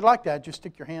 And so if you'd like that, just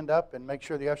stick your hand up and make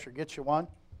sure the usher gets you one.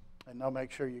 And they'll make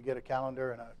sure you get a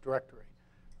calendar and a directory.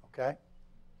 Okay?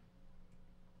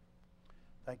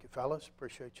 Thank you, fellas.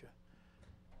 Appreciate you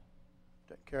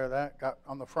taking care of that. Got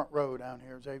on the front row down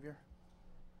here, Xavier.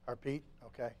 Or Pete?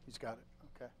 Okay, he's got it.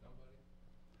 Okay.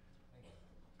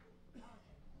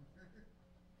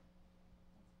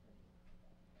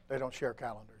 They don't share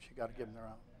calendars. You got to give them their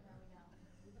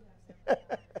own.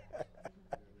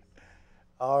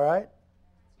 All right.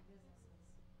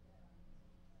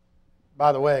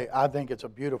 By the way, I think it's a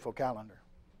beautiful calendar.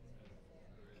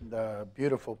 The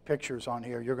beautiful pictures on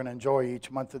here. You're going to enjoy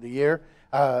each month of the year.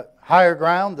 Higher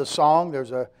Ground, the song,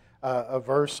 there's a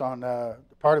verse on,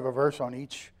 part of a verse on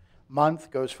each month,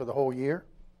 goes for the whole year.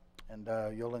 And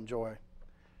you'll enjoy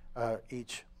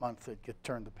each month that you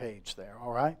turn the page there,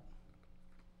 all right?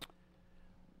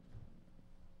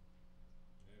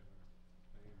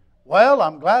 Well,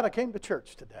 I'm glad I came to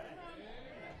church today.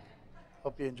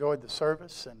 Hope you enjoyed the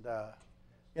service. And,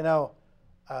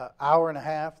 hour and a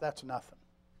half, that's nothing.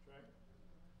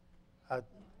 I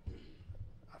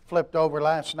flipped over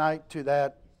last night to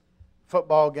that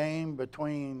football game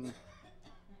between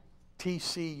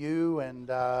TCU and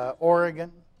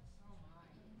Oregon.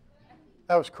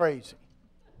 That was crazy.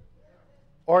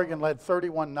 Oregon led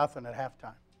 31-0 at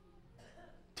halftime.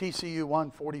 TCU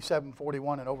won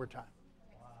 47-41 in overtime.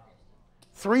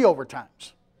 3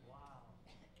 overtimes.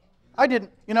 I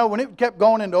didn't, when it kept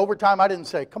going into overtime, I didn't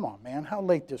say, come on, man, how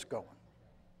late this going?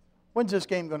 When's this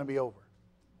game going to be over?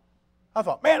 I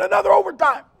thought, man, another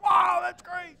overtime. Wow, that's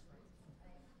great.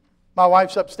 My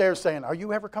wife's upstairs saying, are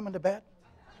you ever coming to bed?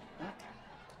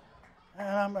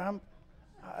 And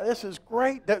this is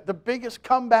great. The biggest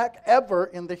comeback ever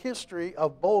in the history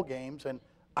of bowl games, and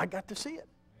I got to see it.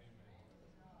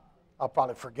 I'll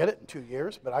probably forget it in 2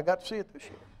 years, but I got to see it this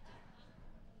year.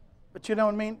 But you know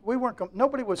what I mean?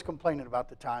 Nobody was complaining about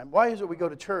the time. Why is it we go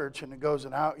to church and it goes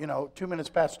an hour, 2 minutes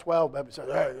past 12, Bobby says,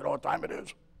 hey, you know what time it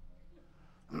is?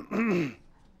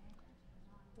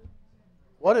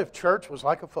 What if church was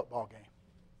like a football game?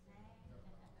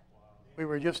 We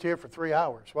were just here for 3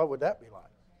 hours. What would that be like?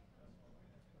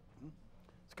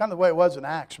 It's kind of the way it was in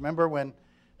Acts. Remember when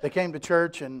they came to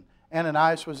church and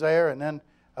Ananias was there, and then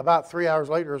about 3 hours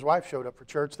later his wife showed up for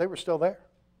church. They were still there.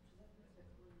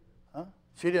 Huh?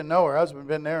 She didn't know her husband had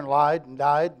been there and lied and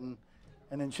died, and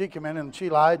then she came in and she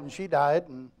lied and she died.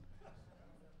 And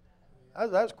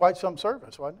that was quite some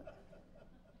service, wasn't it?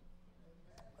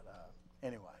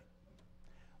 Anyway.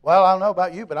 Well, I don't know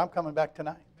about you, but I'm coming back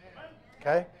tonight.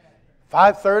 Okay?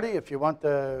 5:30 if you want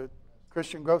the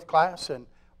Christian growth class. And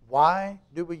why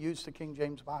do we use the King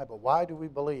James Bible? Why do we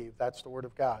believe that's the Word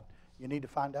of God? You need to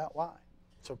find out why.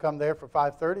 So come there for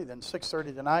 5:30, then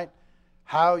 6:30 tonight,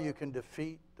 how you can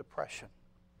defeat depression.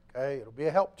 Okay? It'll be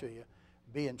a help to you.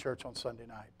 Be in church on Sunday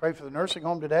night. Pray for the nursing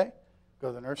home today. Go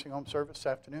to the nursing home service this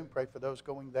afternoon. Pray for those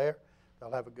going there.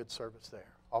 They'll have a good service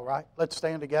there. All right? Let's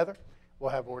stand together. We'll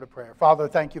have a word of prayer. Father,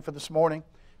 thank you for this morning.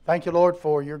 Thank you, Lord,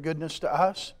 for your goodness to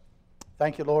us.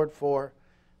 Thank you, Lord, for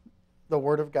the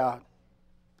Word of God.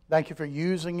 Thank you for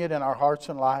using it in our hearts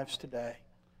and lives today.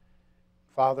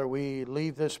 Father, we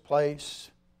leave this place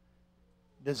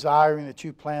desiring that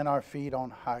you plant our feet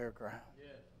on higher ground.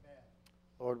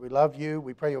 Lord, we love you.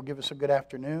 We pray you'll give us a good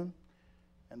afternoon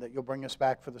and that you'll bring us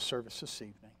back for the service this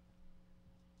evening.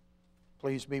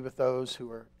 Please be with those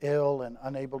who are ill and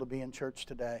unable to be in church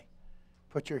today.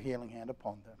 Put your healing hand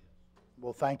upon them.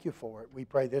 We'll thank you for it. We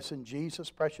pray this in Jesus'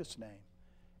 precious name.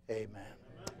 Amen.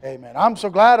 Amen. Amen. I'm so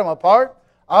glad I'm a part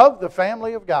of the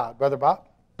family of God. Brother Bob.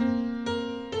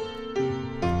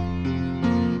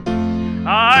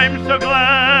 I'm so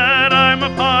glad I'm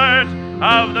a part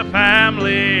of the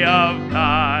family of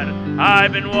God.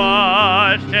 I've been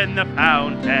washed in the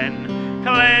fountain,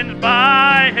 cleansed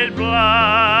by His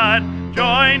blood,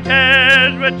 joined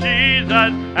hands with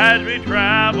Jesus as we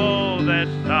travel this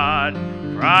sod.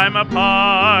 For I'm a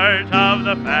part of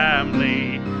the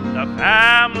family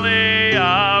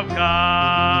of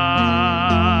God.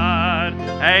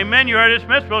 Amen. You are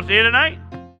dismissed. We'll see you tonight.